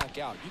 come back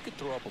out. You could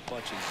throw up a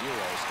bunch of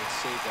zeros and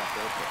save that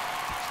bullpen.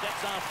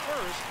 Steps on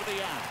first for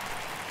the out.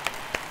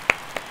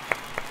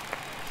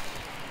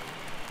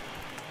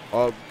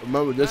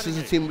 Remember, this is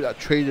a team that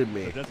traded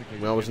me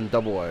when I was in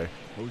Double-A.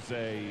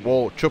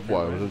 Well,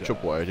 Triple-A. I was in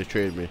Triple-A. They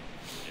traded me.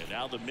 And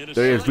now the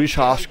There is Rhys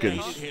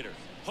Hoskins.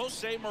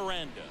 Jose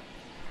Miranda.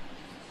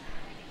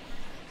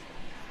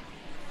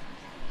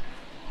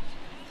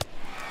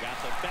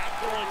 Got the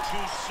back going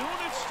too soon.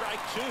 It's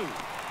strike two.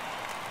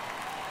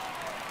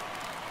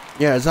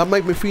 Yeah, is that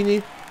Mike Matheny?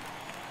 Hey,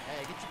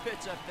 get your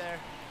pitch up there.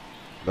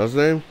 That's his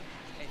name?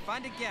 Hey,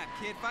 find a gap,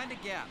 kid. Find a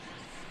gap.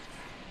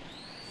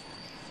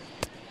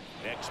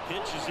 Next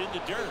pitch is in the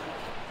dirt.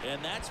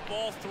 And that's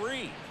ball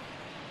three.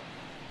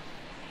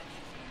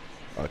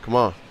 All right, come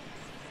on.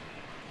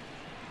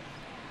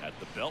 At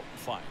the belt and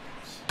fires.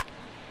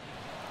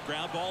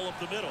 Ground ball up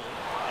the middle.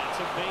 That's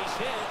a base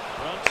hit.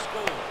 Run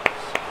scores.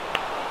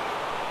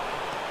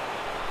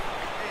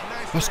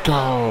 Let's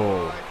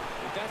go.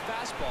 With that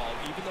fastball,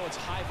 even though it's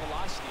high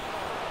velocity.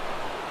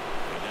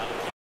 And now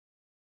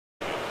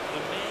the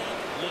man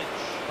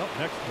Lynch. Up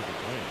next to the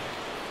Twins,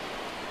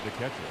 the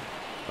catcher.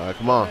 All right,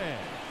 come on.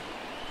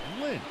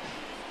 Lynch.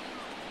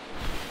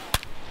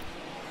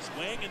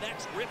 Swing, and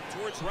that's ripped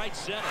towards right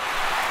center.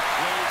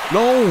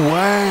 No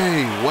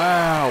way.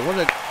 Wow. What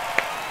a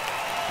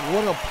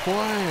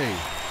play.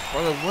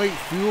 What a right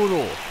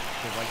fielder.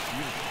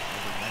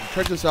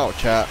 Check this out,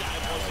 chat.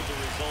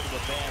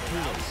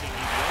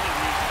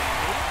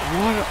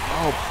 What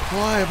a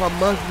play by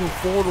Matthew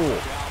Fordle.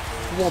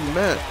 What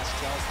Mets.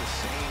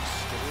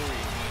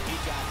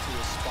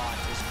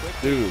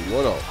 Dude,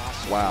 what a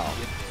wow.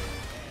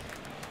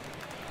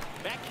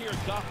 Back here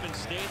at Kauffman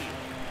Stadium.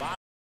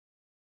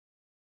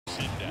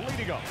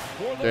 Leading up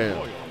for the Damn.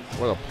 Royals,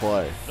 What a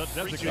play. the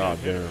designated God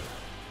hitter,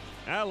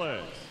 damn.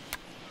 Alex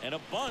And a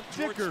bunt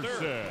towards third.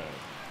 Dickerson.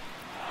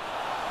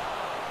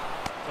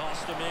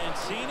 Toss to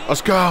Mancini.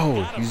 Let's go.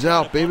 Got him He's for the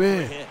out, bunt for a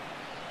baby. hit.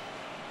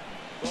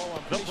 Well, I'm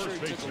The pretty sure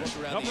first he took a baseman, look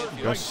around number the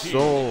infield. Yes, 19,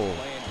 so.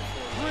 Playing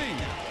before Reed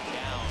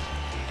down.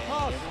 And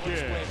on its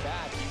Hoskins. way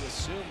back, you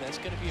assume that's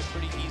going to be a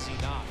pretty easy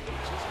knock.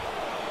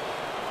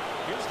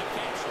 Here's the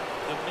catcher,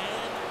 the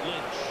man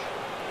Lynch.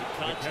 Good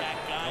contact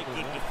guy,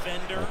 good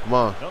defender. Come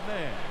on. The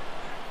man,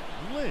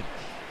 Lynch.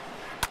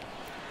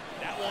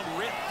 That one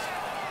ripped.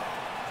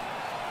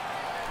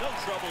 No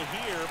trouble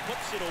here.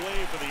 Puts it away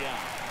for the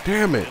out.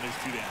 Damn it. And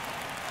it's 2 down.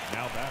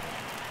 Now batting,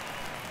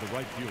 the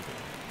right fielder,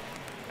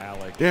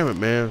 Alex. Damn it,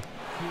 man.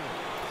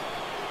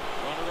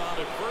 Runner on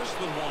at first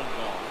with 1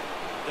 ball.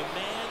 The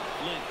man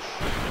Lynch.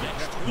 The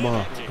next Come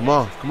on. twin Come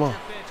on. Come on.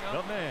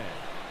 The man,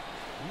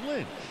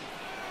 Lynch.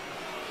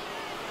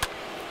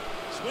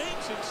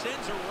 Swings and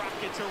sends a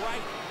rocket to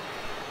right.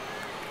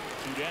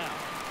 2 down.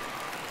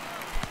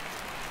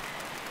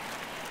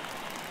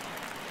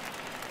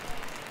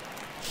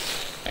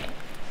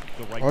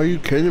 The right Are you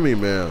fielder, kidding me,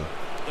 man?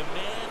 The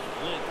man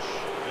Lynch.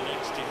 The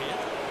next to hit.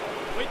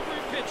 Wait for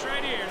your pitch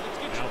right here. Let's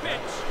get your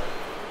pitch.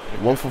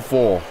 1 for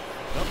 4.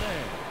 The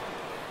man,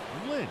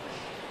 Lynch.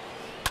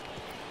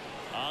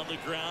 On the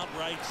ground,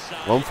 right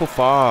side. 1 for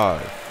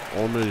 5.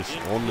 On this.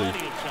 In On this.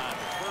 plenty of time.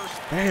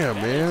 First, Damn,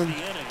 that man. ends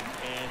the inning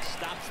and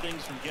stops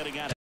things from getting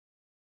out of.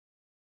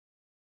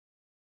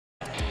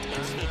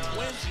 It's the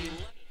Twins.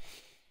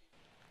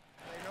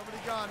 Nobody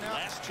gone now.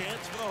 Last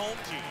chance for the home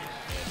team.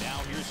 And now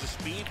here's the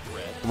speed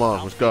threat. Come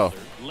on, let's go.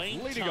 Outfielder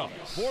Lane Leading up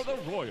Thomas. for the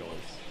Royals,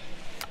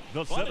 the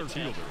Bunt center attempt.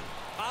 fielder,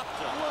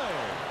 Popped up.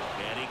 Blair.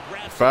 And he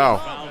grabs Foul. it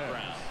on foul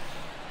ground.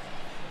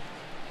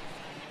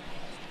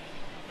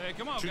 Hey,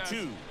 come on, guys.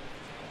 2-2.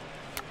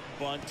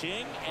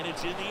 Bunting, and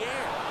it's in the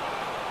air.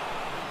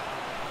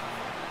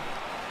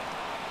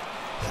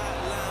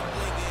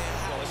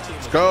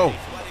 Let's go.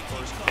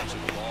 First pitch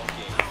of the ball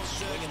game.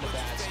 Swinging the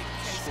bats,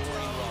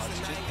 scoring runs,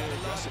 just very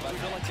aggressive. I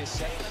feel like they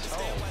set the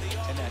tone,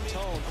 and that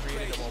tone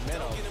created a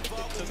momentum that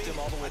took them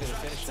all the way to the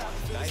finish line.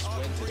 Nice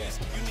win today.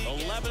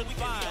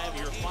 11-5,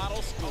 your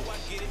final score.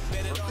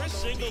 For Chris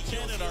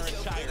Singleton and our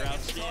entire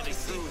outstanding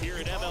crew here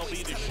at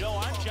MLB The Show,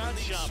 I'm John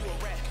Schaumburg.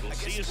 We'll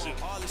see you soon.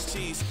 Let's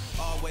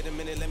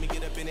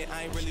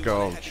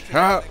go.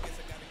 Chat.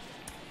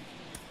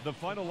 The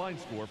final line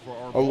score for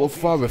our Oh, ball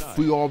 5 game with tonight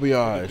 3 for the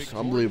RBIs. victorious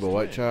Unbelievable,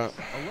 right, Twins. chat?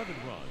 11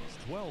 runs,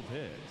 12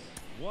 hits,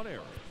 1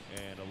 error,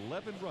 and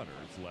 11 runners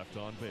left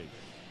on base.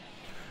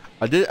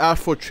 I did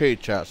ask for a trade,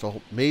 chat,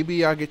 so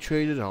maybe I get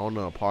traded. I don't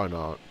know. Probably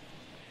not.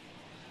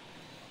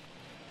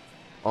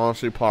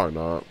 Honestly, probably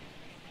not.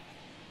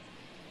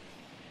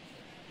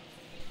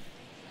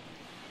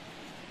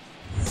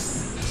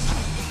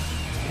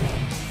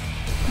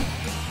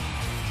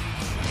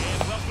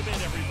 And welcome in,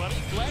 everybody.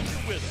 Glad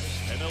you're with us.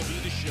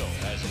 MLB The Show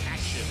has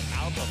action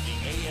out of the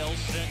AL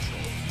Central.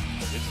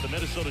 It's the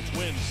Minnesota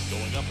Twins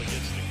going up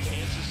against the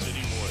Kansas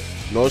City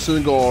Royals. No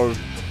Syndergaard.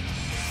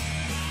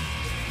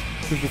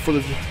 This is for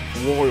the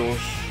Royals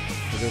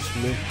against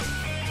me. And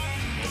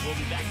we'll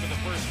be back to the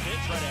first pitch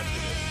right after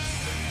this.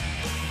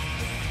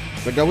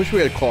 Like, I wish we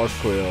had Carlos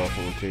Correa off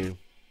on the team.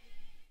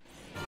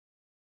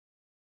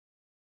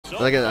 So,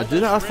 And again, I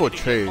did ask for a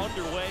almost ready to trade. get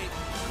underway,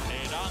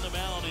 and on the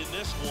mound in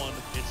this one,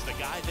 it's the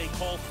guy they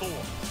call Thor,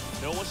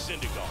 Noah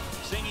Syndergaard.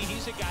 Singy,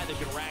 he's a guy that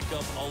can rack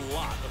up a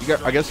lot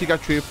of I guess he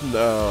got traded from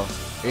the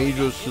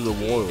Angels to the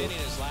Royals.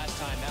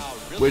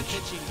 Which,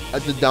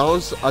 at the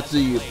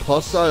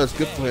plus side, it's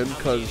good for him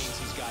because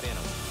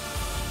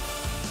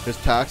his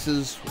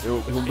taxes, he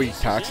won't be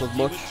taxed as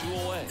much.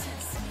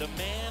 The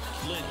man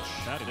Lynch,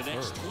 Batting the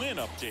next third. twin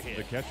up to hit.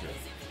 The catcher,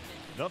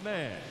 the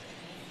man,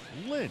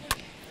 Lynch.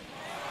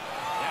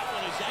 That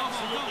one is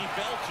absolutely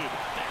belted.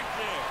 Back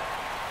there.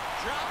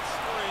 Drops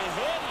for a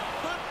hit. He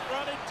couldn't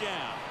run it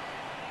down.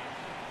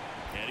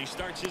 And he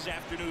starts his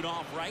afternoon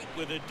off right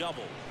with a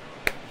double.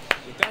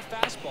 With that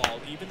fastball,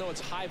 even though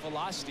it's high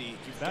velocity,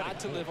 you've got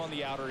to live on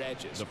the outer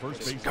edges. The first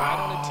It's base. right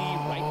on a tee,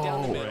 right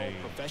down the middle. Ray.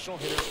 Professional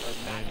hitters are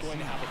not going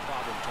to have a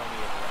problem turning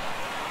it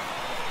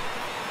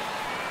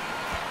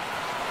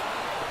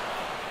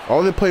around.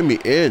 Oh, they play me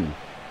in.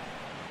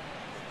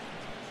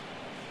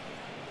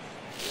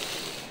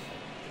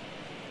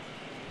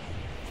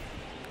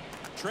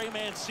 Trey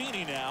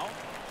Mancini now.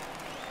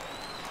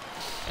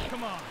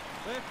 Come on.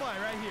 Let it fly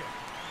right here.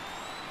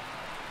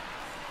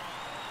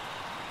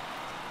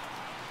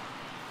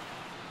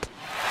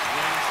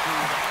 Swings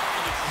through that,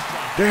 and it's a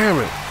strike. Damn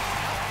it.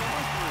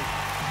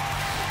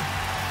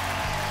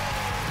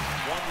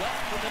 One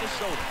left for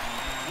Minnesota.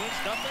 Twins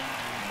nothing.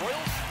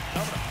 Royals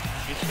coming up.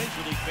 It's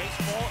Major League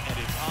Baseball, and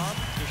it's on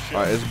the show.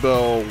 All right,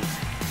 Isabel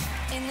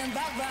and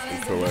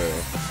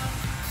Correa.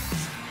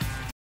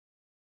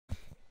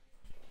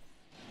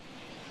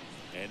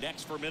 And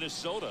next for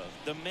Minnesota,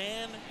 the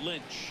man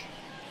Lynch.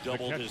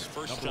 Doubled his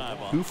first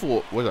time up. 2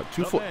 for, what is that,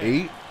 2 for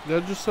 8,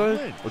 did I just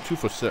say? Or 2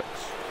 for 6? I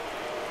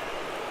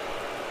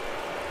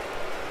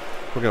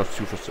think that was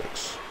 2 for 6.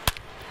 That's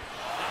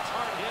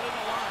hard hit in the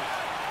line.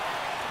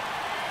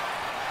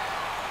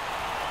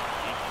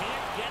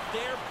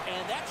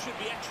 should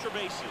be extra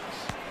bases.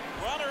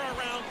 Runner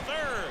around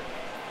third.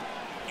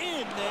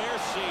 In there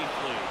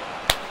safely.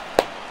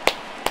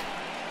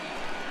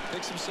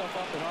 Picks himself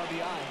up an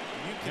RBI.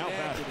 You can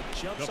add that it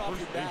jumps off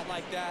your bat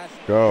like that.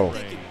 Go.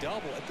 They can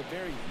double at the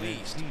very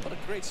least. Put a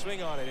great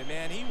swing on it, and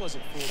man, he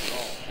wasn't fooled at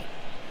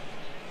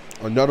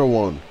all. Another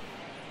one.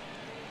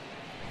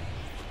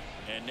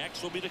 And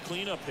next will be the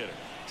cleanup hitter,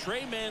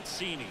 Trey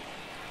Mancini.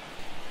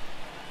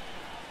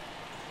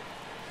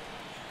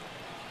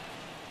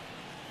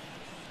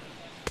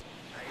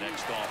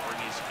 Next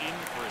offering is in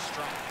for a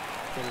strike.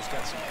 Hitter's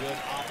got some good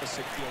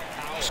opposite field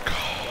power.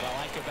 What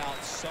I like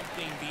about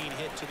something being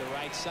hit to the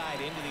right side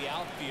into the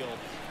outfield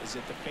is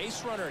that the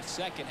base runner at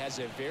second has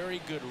a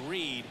very good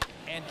read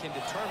and can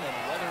determine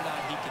whether or not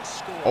he can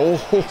score. Oh,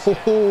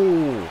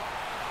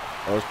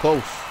 that was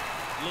close.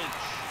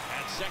 Lynch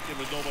at second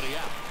with nobody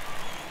out.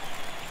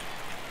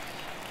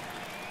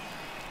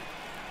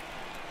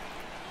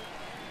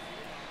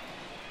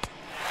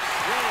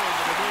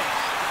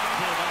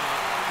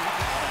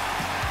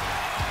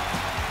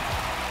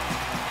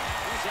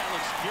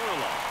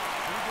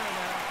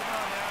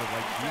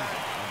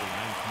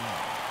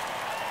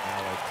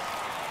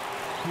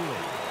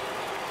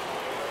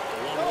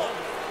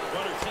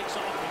 Runner takes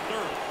off to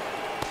third.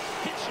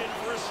 Pitch in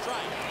for a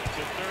strike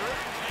to third.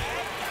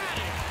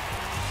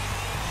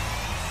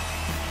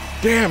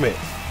 Damn it.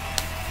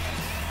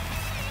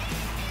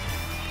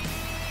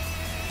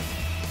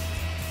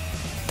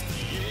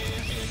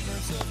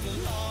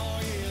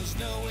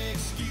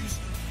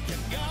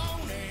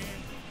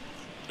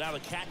 Now the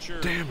catcher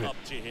up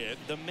to hit.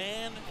 The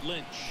man,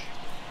 Lynch.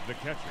 The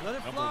catcher. Let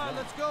it fly.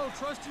 Let's go.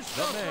 Trust your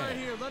stuff right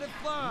here. Let it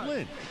fly.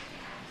 Lynch.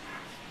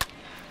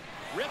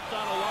 Ripped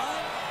on a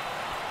line.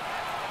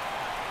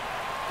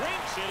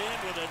 Brings it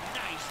in with a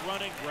nice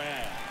running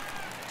grab.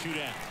 2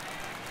 down.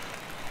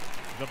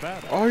 The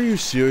batter. Are you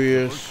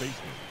serious?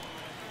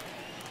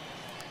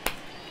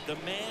 The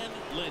man,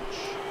 Lynch.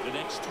 The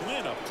next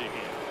twin up to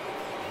him.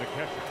 The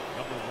catcher,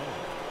 number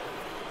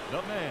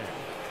 1. The man,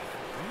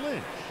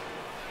 Lynch.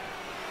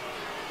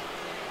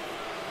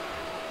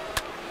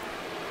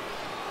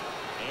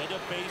 And a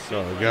base hit.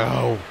 There we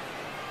go.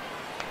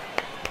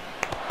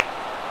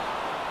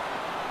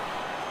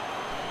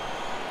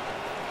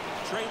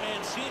 Trey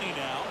Mancini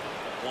now,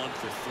 1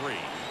 for 3.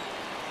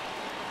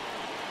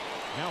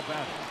 Now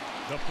batting,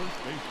 the first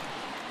baseman,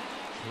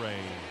 Trey.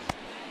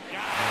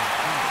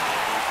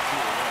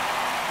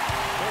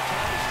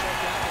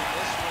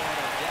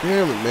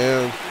 Damn it,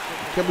 man. You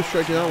can't be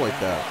striking out like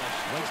that.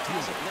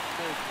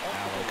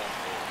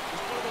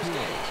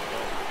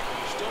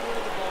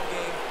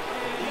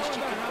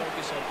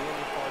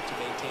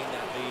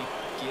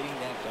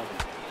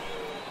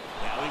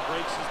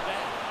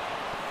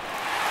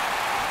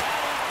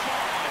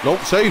 Nope,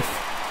 safe.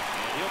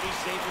 And he'll be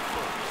safe at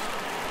first.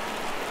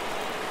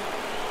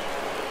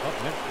 Up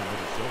next to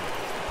Minnesota.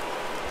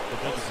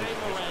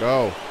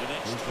 Go. The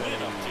next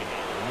twin up to him.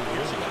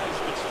 Here's a guy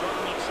who's been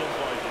struggling so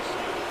far this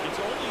year. It's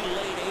only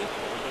late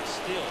April, but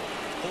still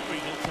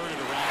hoping he'll turn it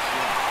around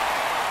soon.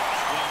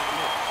 Swing and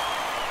miss.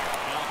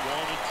 Count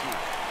 1 and 2.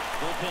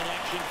 Bullpen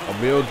action for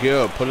Emil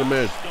Gil, put him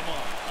in.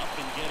 Up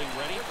and getting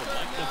ready for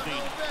Mike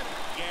Matheny.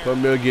 Put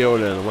Emil Gil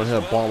in. I want to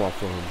hit a bomb off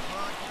for him.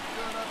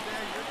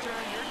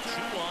 2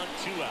 on,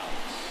 2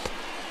 outs.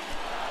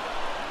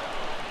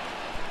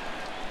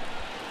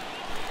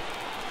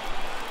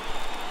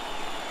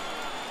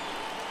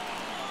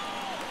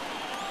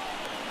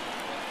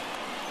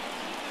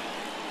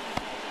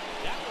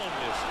 That one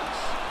misses.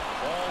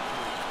 Ball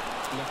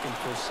 3. Looking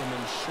for some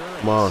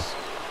insurance. Come on.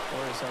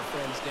 Or as our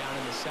friends down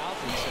in the south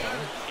would say,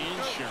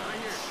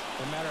 Insurance.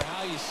 no matter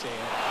how you say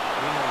it,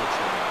 we know what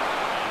you mean.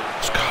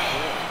 Let's go.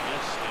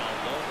 Yes, down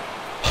low.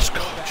 Let's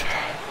go, Back Chad.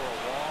 time for a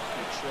walk.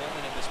 You're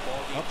trailing in this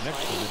ball game. Up next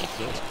to Trying to keep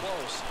Minnesota. things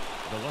close.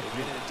 The left They've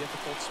been in fielder, a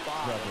difficult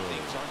spot. Trevor And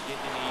things aren't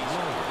getting any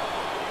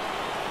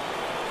easier.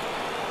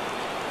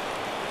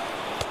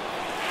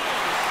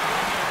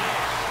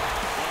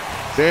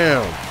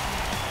 Damn.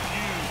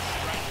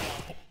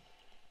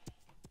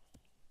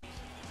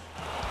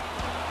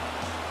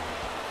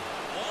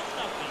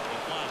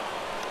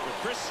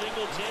 Chris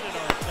Singleton and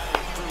our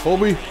entire crew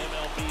Colby. here at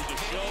MLB The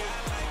Show.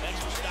 Thanks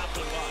for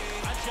stopping by.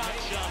 I'm John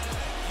Schumm.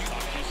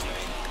 Talk to you soon.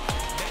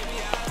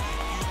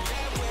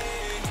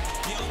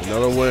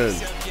 Another win.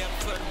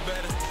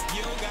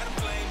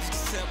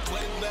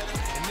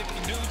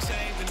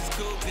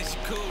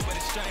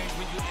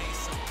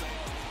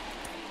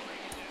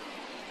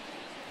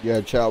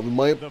 Yeah, Chad, we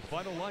might The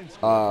final line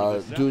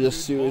score for do this afternoon's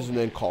series ball and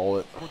then game. call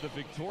it. For the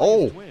victorious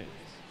Oh. Twins,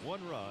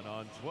 1 run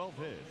on 12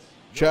 hits.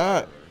 No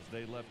Chat. errors.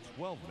 They left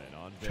 12 men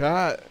on base.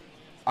 Chat,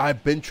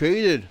 I've been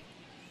traded.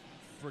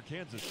 For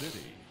Kansas City,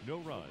 no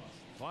runs,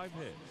 5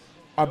 hits.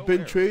 I've no been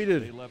errors.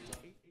 traded. They left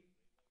 8.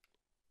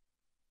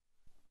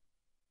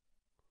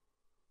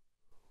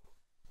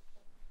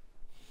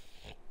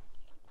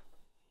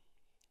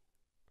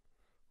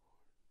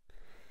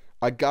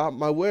 I got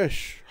my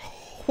wish.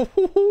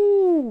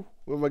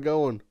 Where am I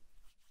going?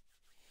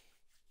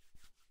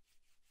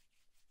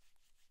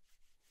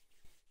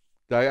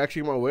 Did I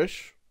actually get my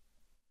wish?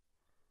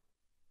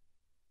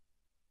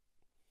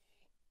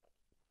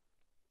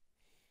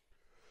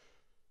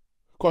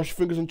 Cross your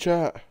fingers in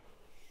chat.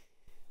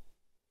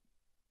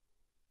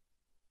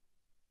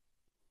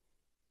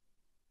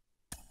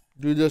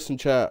 Do this in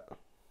chat.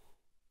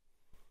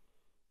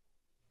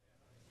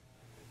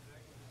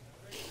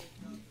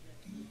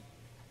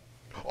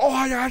 Oh,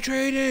 I got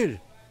traded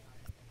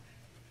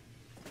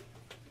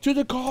to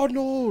the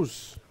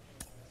Cardinals.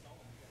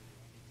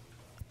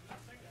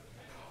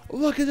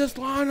 Look at this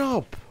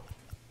lineup.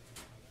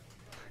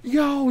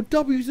 Yo,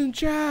 W's in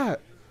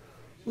chat.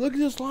 Look at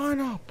this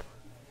lineup.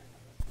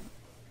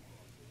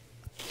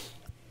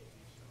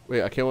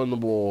 Wait, I can't win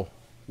number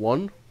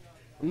 1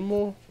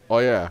 anymore? Oh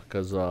yeah,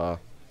 because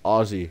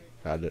Ozzy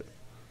had it.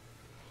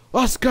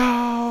 Let's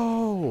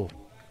go!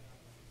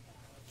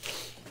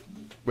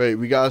 Wait,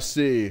 we gotta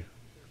see.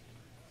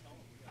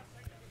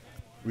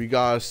 We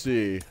gotta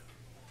see.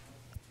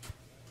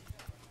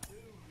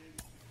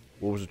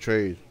 What was the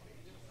trade?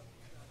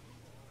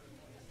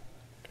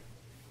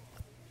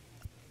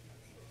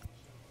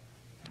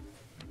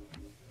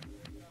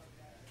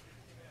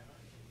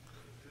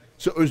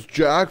 So it was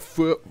Jack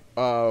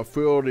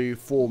Fieldy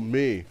for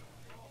me.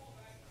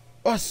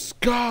 Let's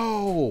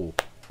go!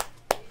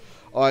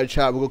 Alright,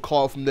 chat, we're gonna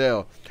call it from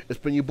there. It's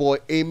been your boy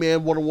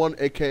A-Man 101,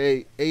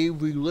 aka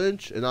Avery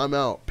Lynch, and I'm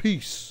out.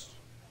 Peace.